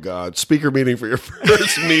 "Oh God, speaker meeting for your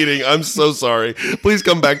first meeting. I'm so sorry. Please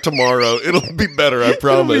come back tomorrow. It'll be better. I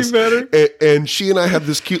promise." It'll be better. And she and I have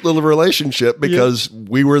this cute little relationship because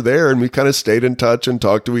we were there and we kind of stayed in touch and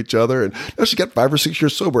talked to each other. And she got 5 or 6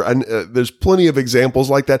 years sober. And there's plenty of examples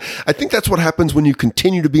like that. I think that's what happens when you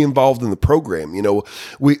continue to be involved in the program.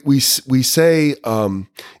 We say, I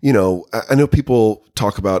know people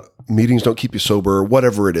talk about meetings don't keep you sober or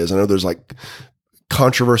whatever it is. I know there's like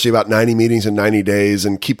controversy about 90 meetings in 90 days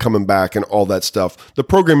and keep coming back and all that stuff. The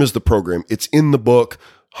program is the program. It's in the book.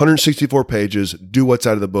 164 pages, do what's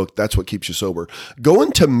out of the book. That's what keeps you sober.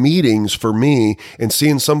 Going to meetings for me and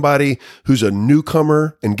seeing somebody who's a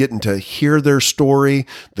newcomer and getting to hear their story,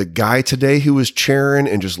 the guy today who was chairing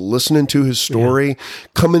and just listening to his story,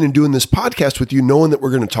 coming and doing this podcast with you, knowing that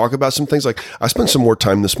we're going to talk about some things. Like I spent some more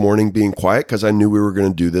time this morning being quiet because I knew we were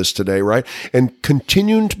going to do this today, right? And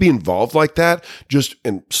continuing to be involved like that, just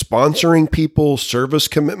in sponsoring people, service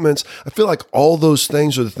commitments. I feel like all those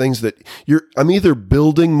things are the things that I'm either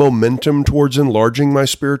building momentum towards enlarging my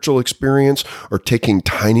spiritual experience or taking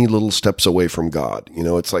tiny little steps away from God.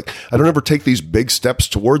 It's like, I don't ever take these big steps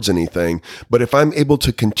towards anything, but if I'm able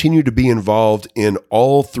to continue to be involved in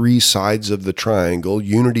all 3 sides of the triangle,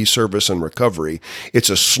 unity, service, and recovery,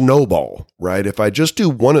 it's a snowball, right? If I just do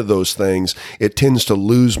one of those things, it tends to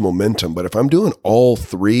lose momentum. But if I'm doing all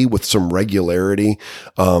 3 with some regularity,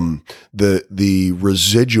 the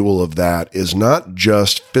residual of that is not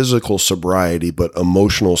just physical sobriety, but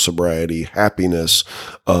emotional sobriety, happiness,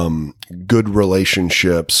 good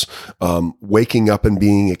relationships, waking up and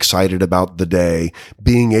being excited about the day,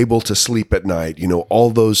 being able to sleep at night, all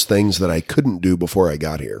those things that I couldn't do before I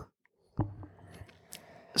got here.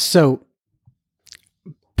 So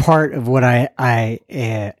part of what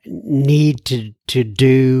I need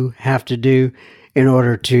to have to do in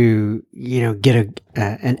order to, get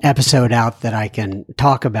an episode out that I can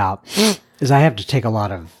talk about is I have to take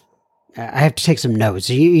some notes.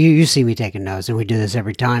 You see me taking notes, and we do this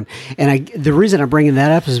every time. And the reason I'm bringing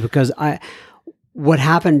that up is because what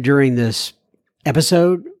happened during this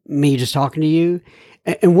episode me just talking to you.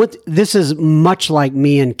 And what this is much like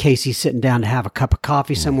me and Casey sitting down to have a cup of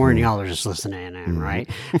coffee somewhere, and y'all are just listening in,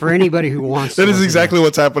 right? For anybody who wants that is exactly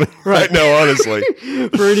what's happening right now, honestly.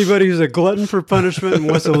 For anybody who's a glutton for punishment and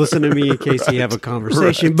wants to listen to me and Casey have a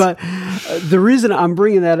conversation. But the reason I'm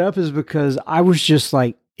bringing that up is because I was just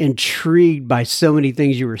like intrigued by so many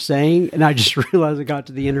things you were saying, and I just realized I got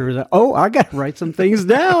to the end of it. Oh, I got to write some things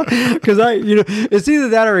down because it's either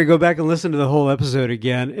that or I go back and listen to the whole episode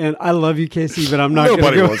again. And I love you, Casey, but I'm not.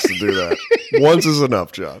 Nobody wants to do that. Once is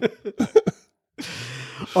enough, John.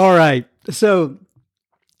 All right. So,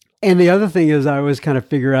 and the other thing is, I always kind of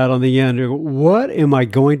figure out on the end, what am I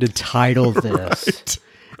going to title this? Right.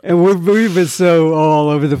 And we've been so all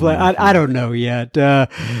over the place. I don't know yet,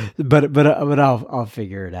 but I'll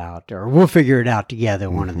figure it out, or we'll figure it out together,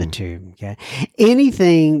 one of the two. Okay.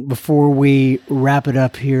 Anything before we wrap it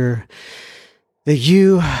up here that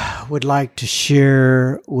you would like to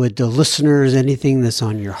share with the listeners? Anything that's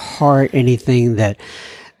on your heart? Anything that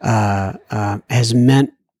has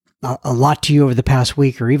meant a lot to you over the past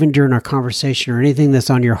week, or even during our conversation, or anything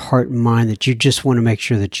that's on your heart and mind that you just want to make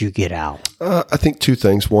sure that you get out? I think two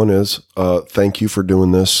things. One is thank you for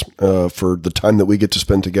doing this, for the time that we get to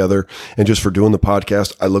spend together, and just for doing the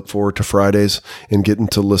podcast. I look forward to Fridays and getting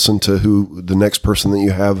to listen to who the next person that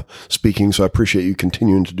you have speaking. So I appreciate you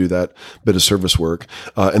continuing to do that bit of service work.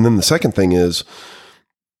 And then the second thing is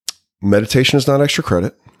meditation is not extra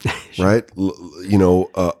credit, right?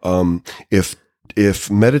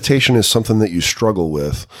 If meditation is something that you struggle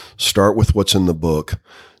with, start with what's in the book.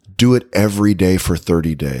 Do it every day for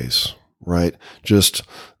 30 days, right? Just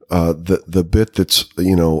the bit that's,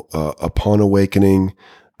 upon awakening,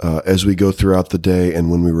 as we go throughout the day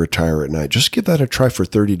and when we retire at night. Just give that a try for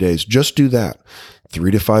 30 days. Just do that. 3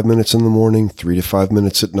 to 5 minutes in the morning, 3 to 5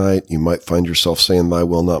 minutes at night. You might find yourself saying, "Thy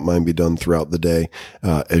will, not mine, be done," throughout the day,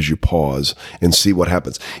 as you pause and see what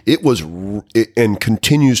happens. It was and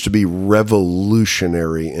continues to be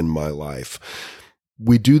revolutionary in my life.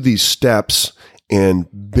 We do these steps, and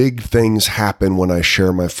big things happen when I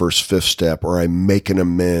share my first fifth step, or I make an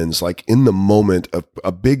amends. Like in the moment,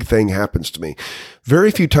 a big thing happens to me.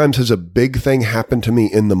 Very few times has a big thing happened to me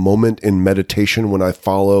in the moment in meditation when I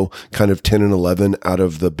follow kind of 10 and 11 out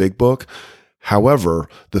of the big book. However,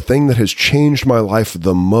 the thing that has changed my life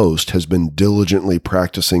the most has been diligently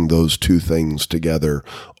practicing those two things together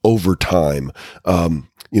over time.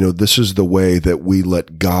 This is the way that we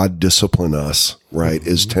let God discipline us, right?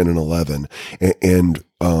 Is 10 and 11. And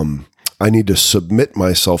I need to submit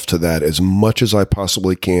myself to that as much as I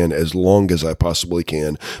possibly can, as long as I possibly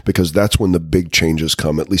can, because that's when the big changes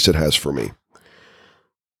come. At least it has for me.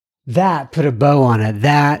 That put a bow on it.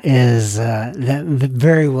 That is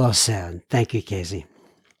very well said. Thank you, Casey.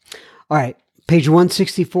 All right. Page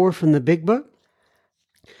 164 from the big book.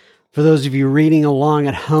 For those of you reading along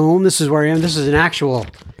at home, this is where I am. This is an actual,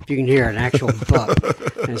 if you can hear, an actual book.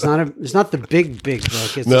 And it's not the big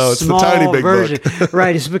book. It's a small the tiny big version. book.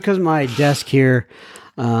 Right. It's because my desk here,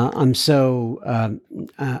 I'm so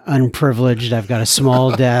unprivileged. I've got a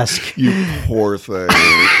small desk. You poor thing.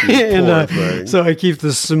 And so I keep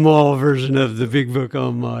the small version of the big book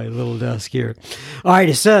on my little desk here. All right,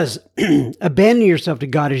 it says, abandon yourself to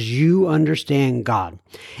God as you understand God.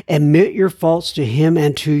 Admit your faults to Him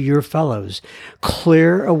and to your fellows.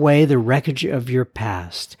 Clear away the wreckage of your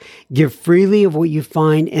past. Give freely of what you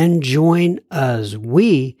find and join us.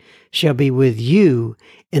 We shall be with you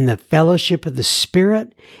in the fellowship of the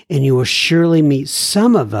Spirit, and you will surely meet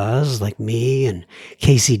some of us, like me and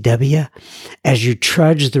KCW, as you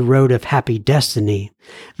trudge the road of happy destiny.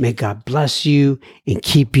 May God bless you and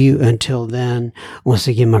keep you until then. Once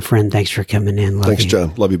again, my friend, thanks for coming in. Love Thanks, you.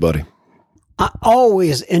 John. Love you, buddy. I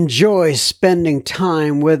always enjoy spending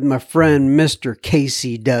time with my friend, Mr.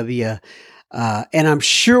 KCW. And I'm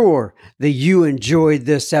sure that you enjoyed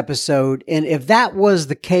this episode. And if that was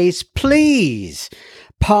the case, please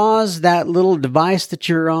pause that little device that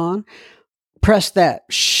you're on, press that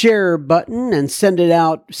share button, and send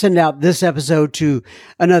out this episode to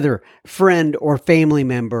another friend or family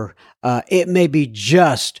member. It may be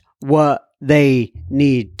just what they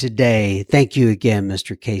need today. Thank you again,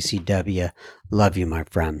 Mr. KCW. Love you, my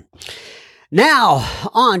friend. Now,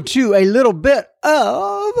 on to a little bit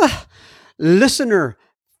of listener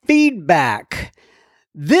feedback.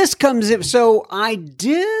 This comes in. So I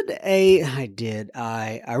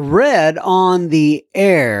read on the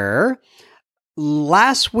air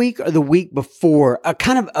last week or the week before a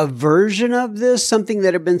kind of a version of this, something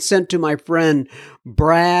that had been sent to my friend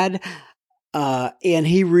Brad. And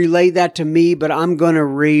he relayed that to me, but I'm going to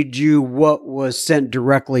read you what was sent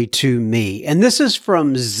directly to me. And this is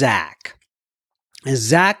from Zach. And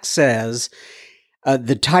Zach says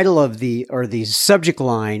the title of the subject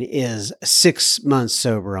line is 6 months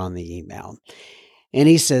sober on the email. And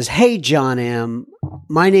he says, "Hey, John M.,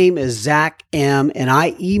 my name is Zach M., and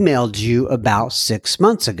I emailed you about 6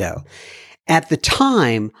 months ago. At the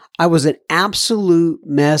time, I was an absolute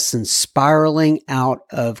mess and spiraling out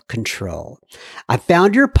of control. I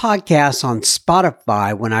found your podcast on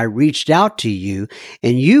Spotify when I reached out to you,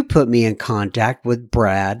 and you put me in contact with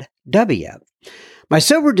Brad W. My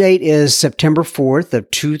sober date is September 4th of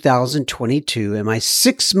 2022, and my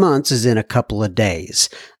 6 months is in a couple of days."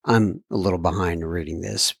 I'm a little behind reading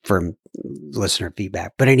this from listener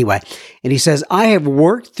feedback. But anyway, and he says, "I have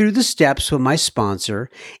worked through the steps with my sponsor,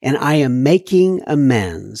 and I am making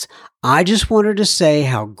amends. I just wanted to say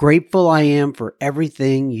how grateful I am for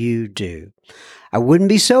everything you do. I wouldn't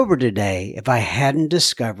be sober today if I hadn't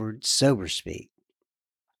discovered SoberSpeak.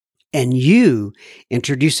 And you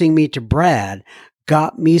introducing me to Brad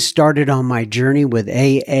got me started on my journey with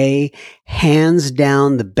AA, hands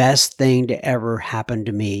down the best thing to ever happen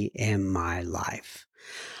to me in my life.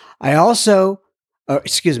 I owe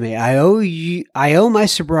my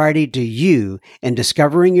sobriety to you, and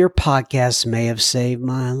discovering your podcast may have saved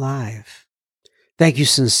my life. Thank you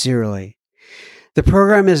sincerely. The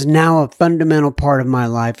program is now a fundamental part of my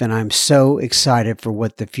life, and I'm so excited for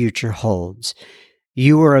what the future holds.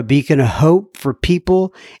 You are a beacon of hope for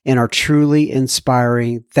people and are truly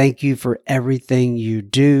inspiring. Thank you for everything you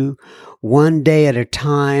do, one day at a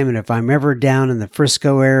time. And if I'm ever down in the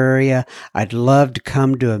Frisco area, I'd love to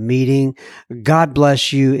come to a meeting. God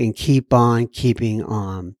bless you and keep on keeping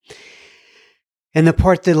on." And the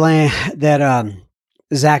part that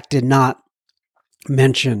Zach did not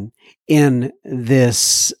mention in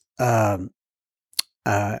this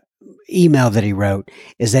email that he wrote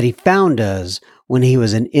is that he found us when he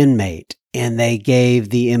was an inmate, and they gave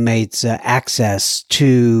the inmates access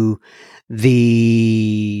to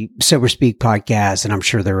the SoberSpeak podcast, and I'm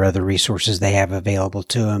sure there are other resources they have available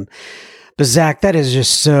to him. But Zach, that is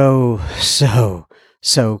just so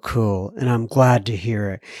cool, and I'm glad to hear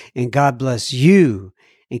it. And God bless you,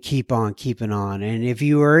 and keep on keeping on. And if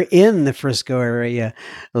you are in the Frisco area,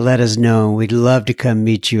 let us know. We'd love to come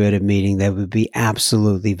meet you at a meeting. That would be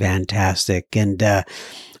absolutely fantastic. And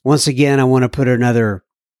once again, I want to put another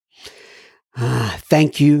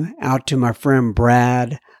thank you out to my friend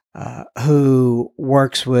Brad, who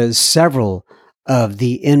works with several of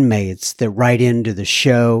the inmates that write into the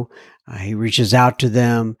show. He reaches out to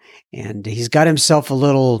them, and he's got himself a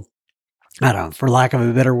little, for lack of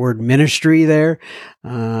a better word, ministry there,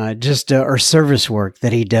 or service work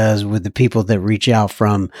that he does with the people that reach out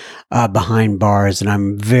from behind bars. And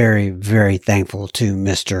I'm very, very thankful to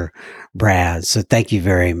Mr. Brad. So thank you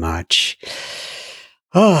very much.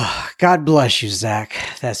 Oh, God bless you, Zach.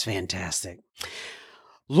 That's fantastic.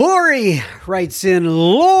 Lori writes in.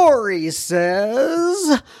 Lori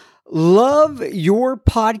says, "Love your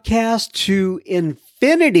podcast to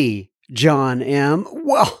infinity, John M."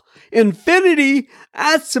 Well, infinity,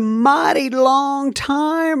 that's a mighty long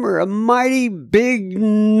time or a mighty big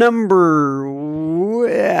number.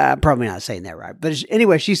 Yeah, I'm probably not saying that right. But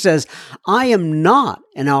anyway, she says, "I am not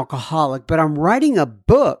an alcoholic, but I'm writing a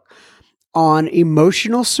book on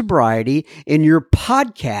emotional sobriety, and your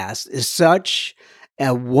podcast is such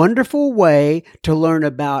a wonderful way to learn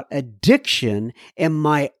about addiction and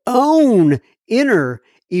my own inner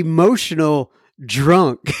emotional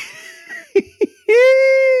drunk."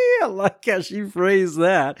 I like how she phrased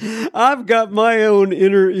that. I've got my own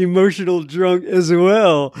inner emotional drunk as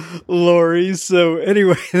well, Lori. So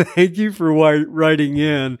anyway, thank you for writing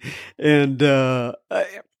in. And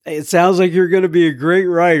it sounds like you're going to be a great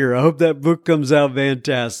writer. I hope that book comes out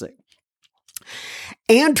fantastic.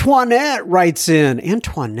 Antoinette writes in.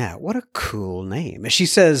 Antoinette, what a cool name. She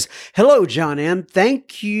says, "Hello, John M.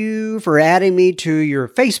 Thank you for adding me to your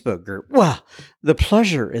Facebook group." Well, the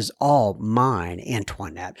pleasure is all mine,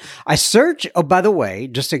 Antoinette. I search, oh, by the way,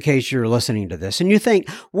 just in case you're listening to this and you think,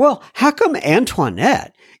 well, how come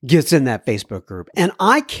Antoinette gets in that Facebook group and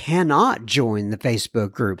I cannot join the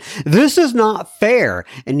Facebook group? This is not fair.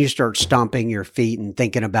 And you start stomping your feet and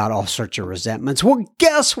thinking about all sorts of resentments. Well,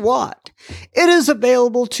 guess what? It is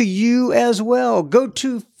available to you as well. Go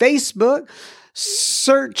to Facebook,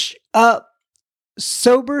 search up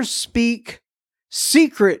SoberSpeak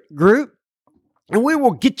Secret Group, and we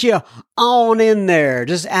will get you on in there.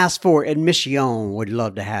 Just ask for admission. We'd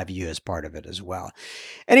love to have you as part of it as well.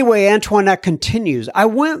 Anyway, Antoinette continues. I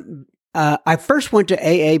first went to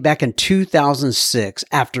AA back in 2006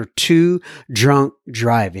 after 2 drunk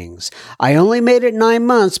drivings. I only made it 9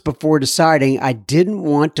 months before deciding I didn't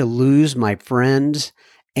want to lose my friends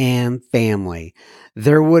and family.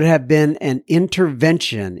 There would have been an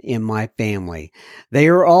intervention in my family. They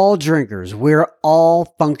are all drinkers. We're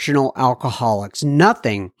all functional alcoholics.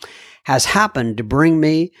 Nothing has happened to bring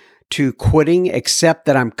me to quitting except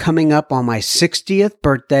that I'm coming up on my 60th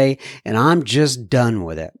birthday and I'm just done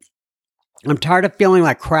with it. I'm tired of feeling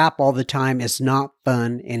like crap all the time. It's not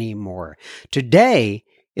fun anymore. Today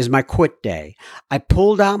is my quit day. I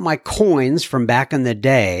pulled out my coins from back in the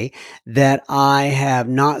day that I have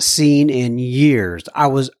not seen in years. I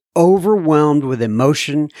was overwhelmed with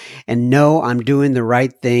emotion and know I'm doing the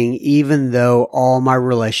right thing even though all my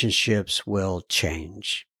relationships will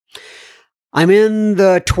change. I'm in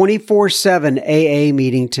the 24/7 AA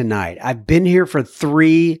meeting tonight. I've been here for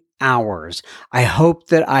 3 hours. I hope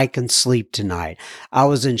that I can sleep tonight. I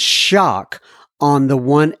was in shock on the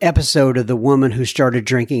one episode of the woman who started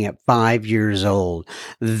drinking at 5 years old.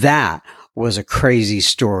 That was a crazy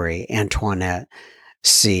story, Antoinette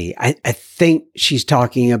C. I think she's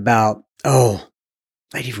talking about,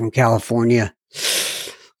 lady from California.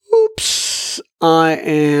 Oops.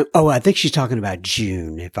 I think she's talking about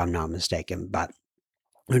June, if I'm not mistaken, but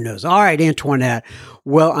who knows? All right, Antoinette.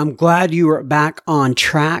 Well, I'm glad you are back on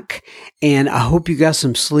track, and I hope you got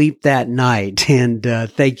some sleep that night. And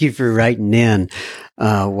thank you for writing in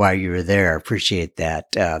while you were there. Appreciate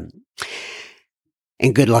that.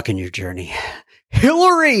 And good luck in your journey.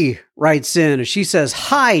 Hillary writes in. She says,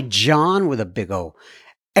 "Hi, John," with a big old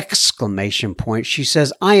exclamation point. She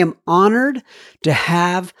says, "I am honored to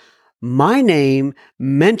have my name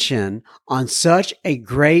mentioned on such a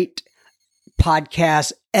great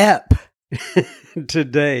podcast ep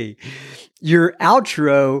today. Your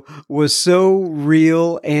outro was so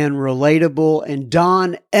real and relatable, and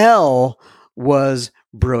Don L was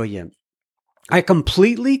brilliant. I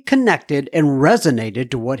completely connected and resonated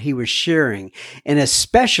to what he was sharing, and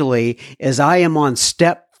especially as I am on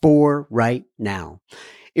step 4 right now.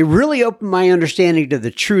 It really opened my understanding to the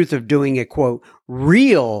truth of doing a, quote,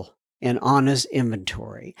 real and honest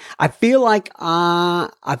inventory. I feel like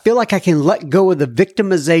I can let go of the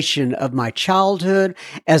victimization of my childhood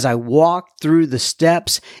as I walk through the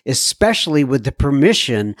steps, especially with the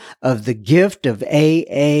permission of the gift of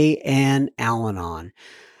AA and Al-Anon.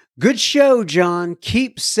 Good show, John.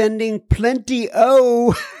 Keep sending plenty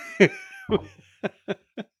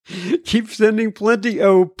keep sending plenty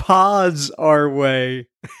pods our way.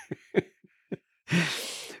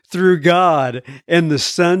 Through God and the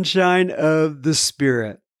sunshine of the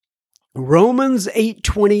Spirit." Romans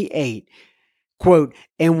 8:28, quote,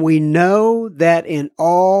 "And we know that in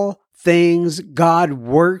all things God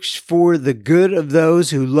works for the good of those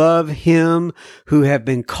who love him, who have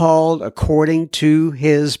been called according to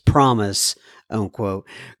his promise," unquote.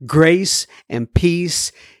 Grace and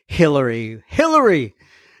peace, Hillary. Hillary,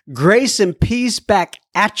 grace and peace back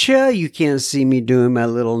at ya. You can't see me doing my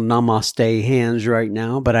little namaste hands right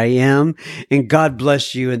now, but I am. And God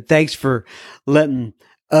bless you. And thanks for letting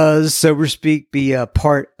us, Sober Speak, be a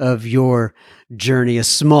part of your journey, a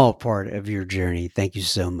small part of your journey. Thank you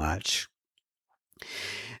so much.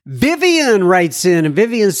 Vivian writes in, and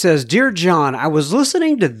Vivian says, "Dear John, I was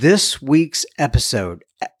listening to this week's episode.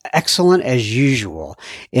 Excellent as usual."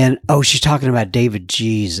 And she's talking about David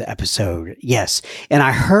G's episode. Yes. "And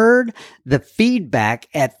I heard the feedback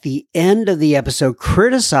at the end of the episode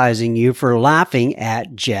criticizing you for laughing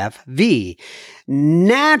at Jeff V.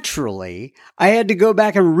 Naturally, I had to go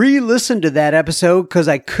back and re-listen to that episode because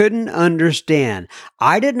I couldn't understand.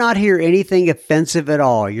 I did not hear anything offensive at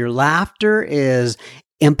all. Your laughter is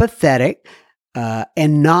empathetic,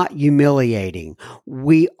 and not humiliating.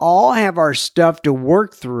 We all have our stuff to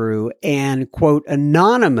work through, and, quote,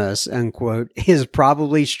 anonymous, unquote, is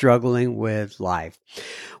probably struggling with life.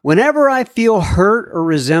 Whenever I feel hurt or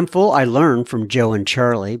resentful, I learn from Joe and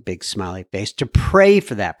Charlie, big smiley face, to pray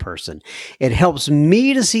for that person. It helps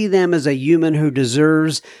me to see them as a human who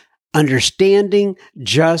deserves understanding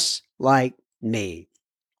just like me.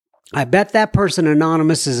 I bet that person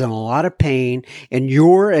anonymous is in a lot of pain, and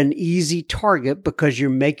you're an easy target because you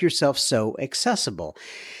make yourself so accessible.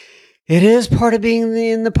 It is part of being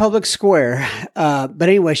in the public square. But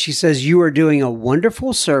anyway, she says, you are doing a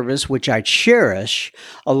wonderful service, which I cherish,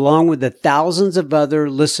 along with the thousands of other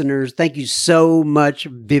listeners. Thank you so much,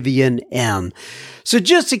 Vivian M. So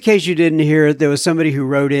just in case you didn't hear it, there was somebody who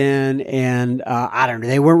wrote in, and I don't know,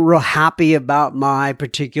 they weren't real happy about my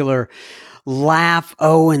particular laugh.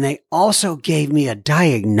 And they also gave me a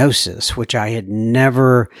diagnosis, which I had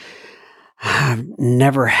never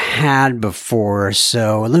had before.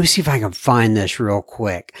 So let me see if I can find this real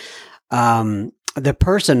quick. The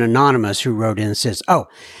person anonymous who wrote in says,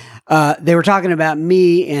 They were talking about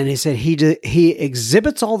me, and he said he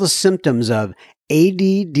exhibits all the symptoms of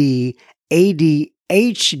ADD,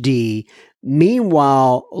 ADHD,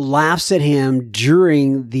 meanwhile laughs at him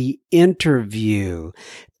during the interview.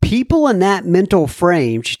 People in that mental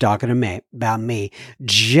frame, she's talking to me about me,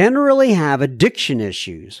 generally have addiction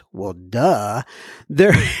issues. Well, duh.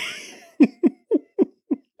 They're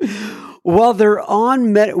while they're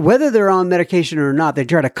on whether they're on medication or not, they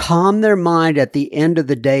try to calm their mind at the end of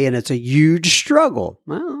the day, and it's a huge struggle.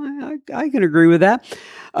 Well, I can agree with that.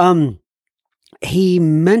 He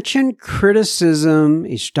mentioned criticism,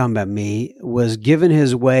 he's talking about me, was given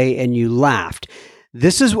his way and you laughed.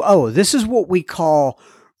 This is what we call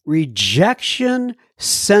rejection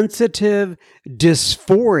sensitive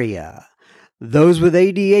dysphoria. Those with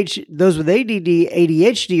ADD,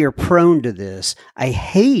 ADHD are prone to this. I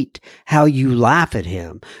hate how you laugh at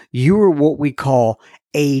him. You are what we call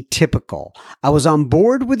atypical. I was on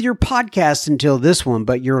board with your podcast until this one,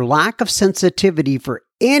 but your lack of sensitivity for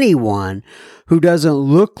anyone who doesn't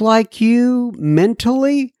look like you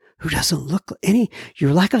mentally,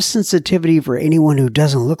 your lack of sensitivity for anyone who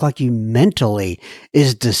doesn't look like you mentally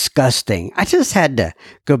is disgusting. I just had to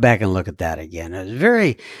go back and look at that again. It was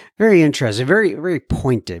very, very interesting, very, very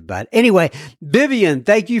pointed. But anyway, Vivian,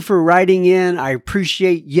 thank you for writing in. I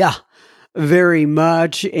appreciate ya very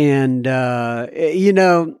much. And,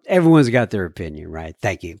 everyone's got their opinion, right?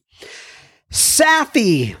 Thank you.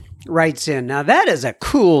 Safi writes in. Now that is a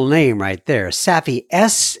cool name right there. Safi,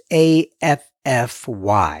 SAFFY.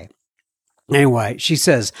 Anyway, she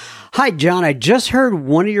says, "Hi, John. I just heard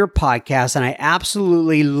one of your podcasts and I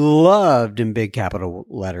absolutely loved, in big capital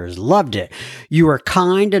letters, loved it. You are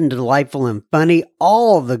kind and delightful and funny.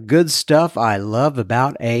 All the good stuff I love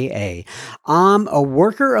about AA. I'm a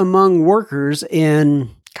worker among workers in,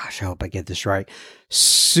 gosh, I hope I get this right,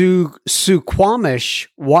 Suquamish,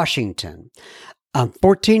 Washington. I'm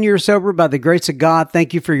 14 years sober by the grace of God.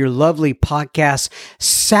 Thank you for your lovely podcast,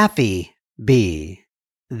 Safi B."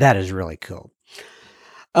 That is really cool.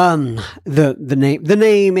 The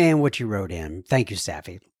name and what you wrote in. Thank you,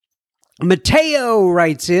 Safi. Mateo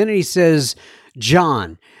writes in and he says,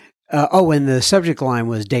 "John." And the subject line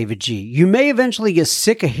was David G. "You may eventually get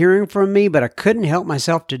sick of hearing from me, but I couldn't help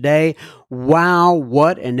myself today. Wow,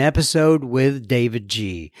 what an episode with David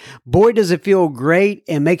G. Boy, does it feel great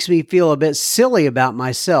and makes me feel a bit silly about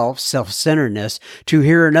myself, self-centeredness, to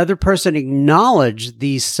hear another person acknowledge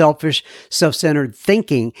the selfish, self-centered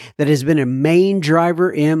thinking that has been a main driver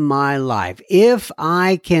in my life. If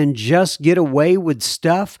I can just get away with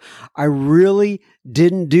stuff, I really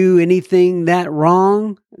didn't do anything that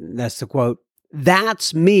wrong." That's the quote.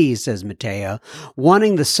 "That's me," says Mateo,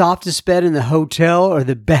 "wanting the softest bed in the hotel or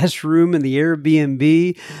the best room in the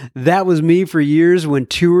Airbnb. That was me for years when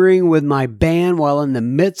touring with my band while in the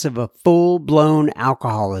midst of a full-blown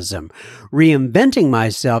alcoholism. Reinventing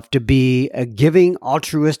myself to be a giving,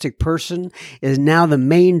 altruistic person is now the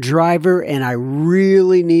main driver, and I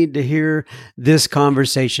really need to hear this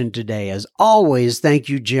conversation today. As always, thank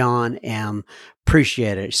you, John M.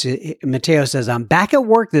 Appreciate it." Mateo says, "I'm back at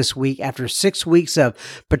work this week after 6 weeks of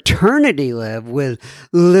paternity leave with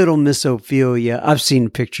little Miss Ophelia." I've seen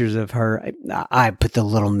pictures of her. I put the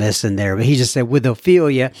little miss in there, but he just said with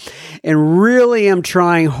Ophelia, "and really am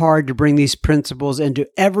trying hard to bring these principles into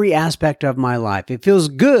every aspect of my life. It feels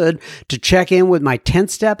good to check in with my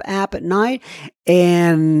 10-step app at night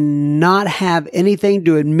and not have anything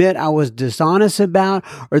to admit I was dishonest about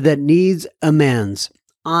or that needs amends.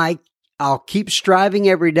 I'll keep striving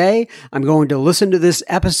every day. I'm going to listen to this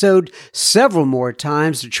episode several more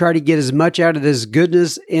times to try to get as much out of this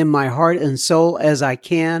goodness in my heart and soul as I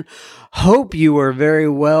can. Hope you are very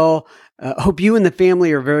well. Hope you and the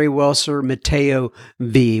family are very well, Sir Mateo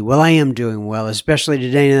V." Well, I am doing well, especially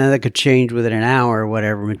today. Now that could change within an hour or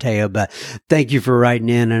whatever, Mateo, but thank you for writing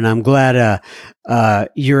in, and I'm glad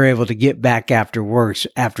you're able to get back after work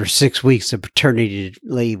after 6 weeks of paternity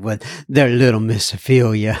leave with their little Miss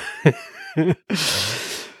Ophelia.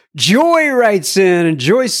 Joy writes in, and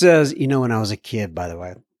Joy says, when I was a kid, by the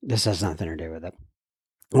way, this has nothing to do with it.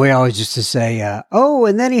 We always used to say,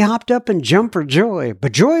 and then he hopped up and jumped for joy.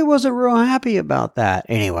 But Joy wasn't real happy about that.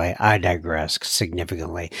 Anyway, I digress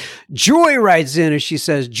significantly. Joy writes in and she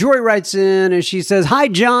says, "Hi,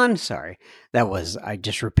 John." Sorry. I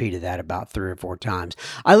just repeated that about 3 or 4 times.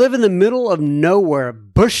 "I live in the middle of nowhere,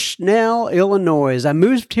 Bushnell, Illinois. I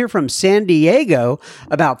moved here from San Diego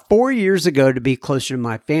about 4 years ago to be closer to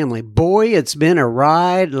my family. Boy, it's been a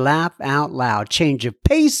ride, laugh out loud. Change of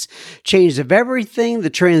pace, change of everything. The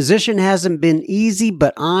transition hasn't been easy,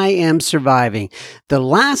 but I am surviving. The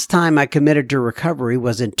last time I committed to recovery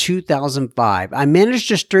was in 2005. I managed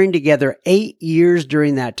to string together 8 years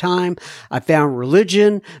during that time. I found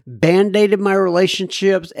religion, band-aided my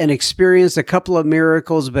relationships, and experienced a couple of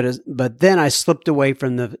miracles, but then I slipped away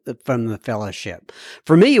from the fellowship.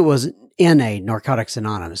 For me, it was NA, Narcotics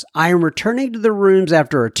Anonymous. I am returning to the rooms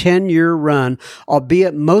after a 10-year run,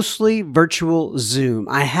 albeit mostly virtual Zoom.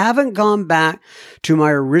 I haven't gone back to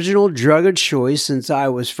my original drug of choice since I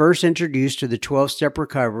was first introduced to the 12-step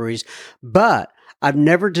recoveries, but I've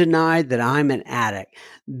never denied that I'm an addict.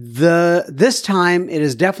 This time, it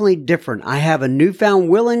is definitely different. I have a newfound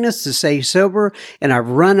willingness to stay sober, and I've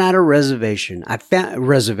run out of reservations. I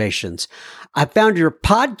found your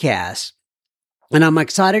podcast, and I'm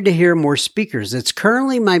excited to hear more speakers. It's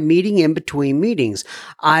currently my meeting in between meetings.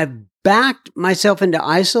 I've backed myself into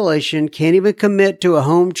isolation, can't even commit to a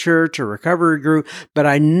home church or recovery group, but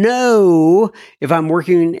I know if I'm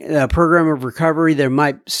working a program of recovery, there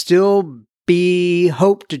might still be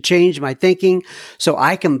hope to change my thinking so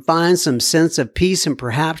I can find some sense of peace and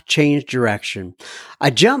perhaps change direction. I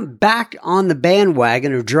jumped back on the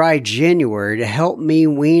bandwagon of dry January to help me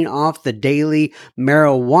wean off the daily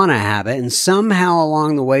marijuana habit, and somehow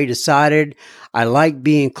along the way decided I like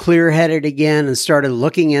being clear-headed again and started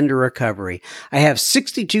looking into recovery. I have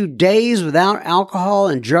 62 days without alcohol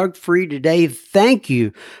and drug-free today. Thank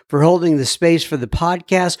you for holding the space for the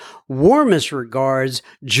podcast. Warmest regards,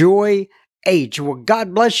 Joy H. Well,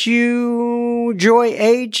 God bless you, Joy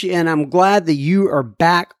H., and I'm glad that you are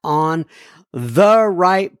back on the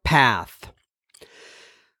right path.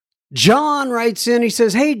 John writes in, he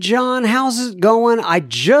says, "Hey, John, how's it going? I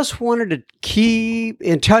just wanted to keep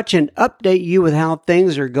in touch and update you with how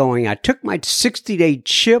things are going. I took my 60-day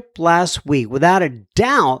chip last week. Without a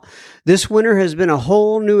doubt, this winter has been a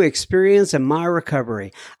whole new experience in my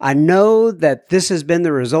recovery. I know that this has been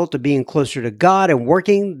the result of being closer to God and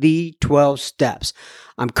working the 12 steps.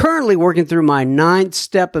 I'm currently working through my 9th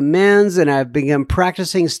step amends, and I've begun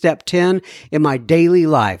practicing step 10 in my daily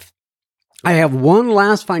life. I have one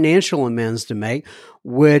last financial amends to make,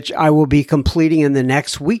 which I will be completing in the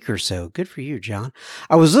next week or so." Good for you, John.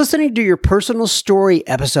 "I was listening to your personal story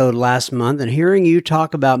episode last month and hearing you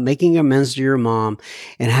talk about making amends to your mom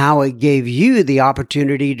and how it gave you the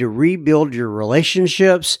opportunity to rebuild your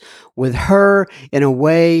relationships with her in a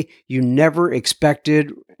way you never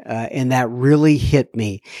expected. And that really hit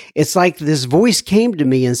me. It's like this voice came to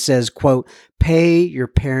me and says, quote, 'Pay your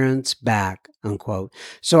parents back,' unquote.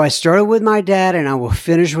 So I started with my dad, and I will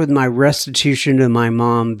finish with my restitution to my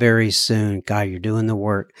mom very soon." God, you're doing the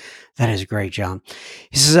work. That is great, John.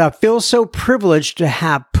 He says, "I feel so privileged to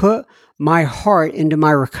have put my heart into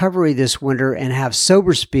my recovery this winter and have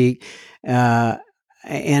Sober Speak, as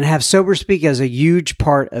a huge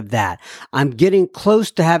part of that. I'm getting close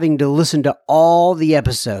to having to listen to all the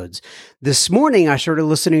episodes. This morning, I started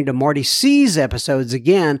listening to Marty C's episodes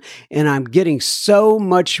again, and I'm getting so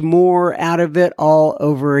much more out of it all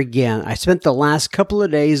over again. I spent the last couple of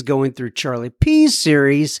days going through Charlie P's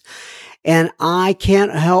series, and I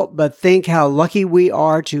can't help but think how lucky we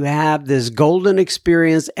are to have this golden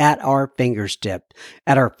experience at our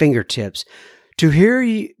fingertips. To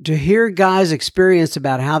hear guys' experience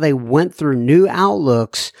about how they went through new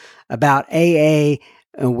outlooks about AA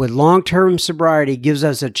with long-term sobriety gives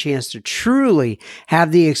us a chance to truly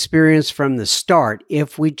have the experience from the start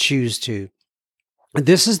if we choose to.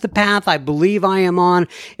 This is the path I believe I am on,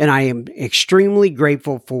 and I am extremely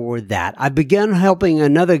grateful for that. I began helping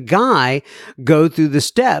another guy go through the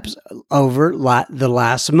steps over the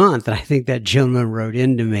last month, and I think that gentleman wrote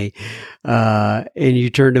into me, and you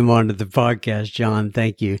turned him on to the podcast, John.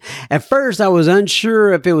 Thank you. At first, I was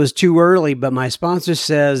unsure if it was too early, but my sponsor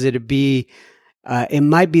says it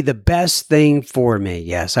might be the best thing for me.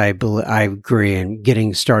 Yes, I agree, and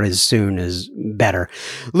getting started soon is better.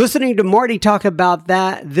 Listening to Marty talk about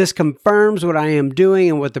this confirms what I am doing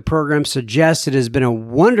and what the program suggests. It has been a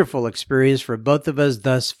wonderful experience for both of us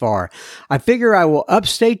thus far. I figure I will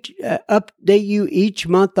update you each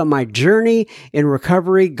month on my journey in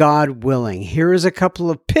recovery, God willing. Here is a couple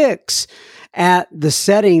of pics at the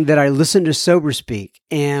setting that I listened to Sober Speak,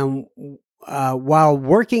 and while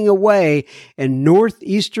working away in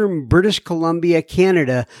northeastern British Columbia,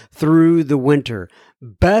 Canada through the winter.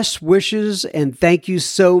 Best wishes and thank you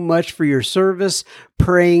so much for your service.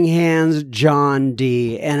 Praying hands, John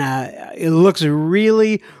D. And it looks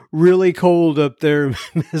really, really cold up there,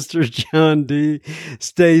 Mr. John D.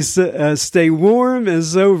 Stay warm and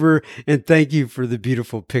sober, and thank you for the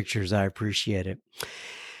beautiful pictures. I appreciate it.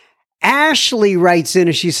 Ashley writes in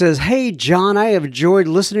and she says, "Hey, John, I have enjoyed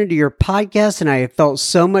listening to your podcast and I have felt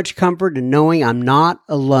so much comfort in knowing I'm not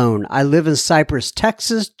alone. I live in Cypress,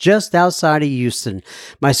 Texas, just outside of Houston.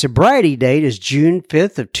 My sobriety date is June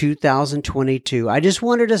 5th of 2022. I just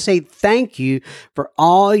wanted to say thank you for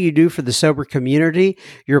all you do for the sober community.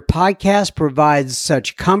 Your podcast provides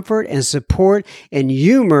such comfort and support and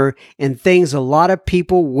humor and things a lot of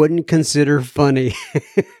people wouldn't consider funny."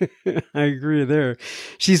 I agree there.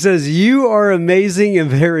 She says, "You are amazing and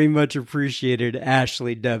very much appreciated,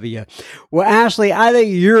 Ashley W." Well, Ashley, I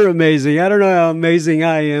think you're amazing. I don't know how amazing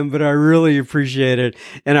I am, but I really appreciate it.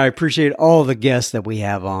 And I appreciate all the guests that we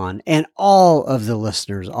have on and all of the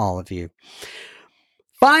listeners, all of you.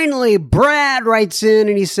 Finally, Brad writes in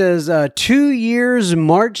and he says, 2 years,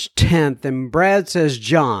 March 10th. And Brad says,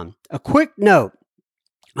 "John, a quick note.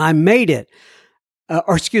 I made it.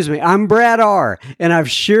 I'm Brad R., and I've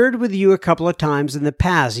shared with you a couple of times in the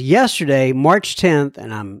past. Yesterday, March 10th,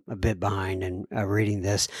 and I'm a bit behind in reading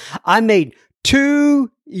this, I made 2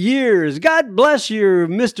 years. God bless you,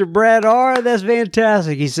 Mr. Brad R. That's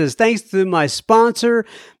fantastic." He says, "Thanks to my sponsor,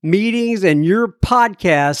 meetings, and your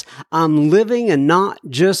podcast, I'm living and not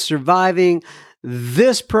just surviving.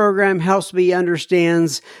 This program helps me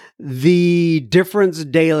understand the difference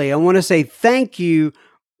daily." I want to say thank you,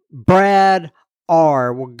 Brad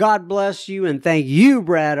R. Well, God bless you, and thank you,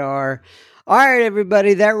 Brad R. All right,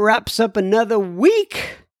 everybody, that wraps up another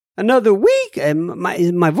week. And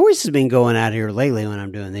my voice has been going out here lately when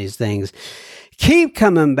I'm doing these things. Keep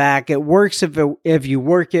coming back. It works if you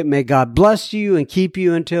work it. May God bless you and keep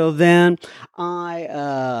you until then.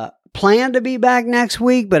 I plan to be back next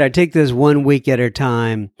week, but I take this 1 week at a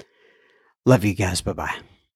time. Love you guys. Bye-bye.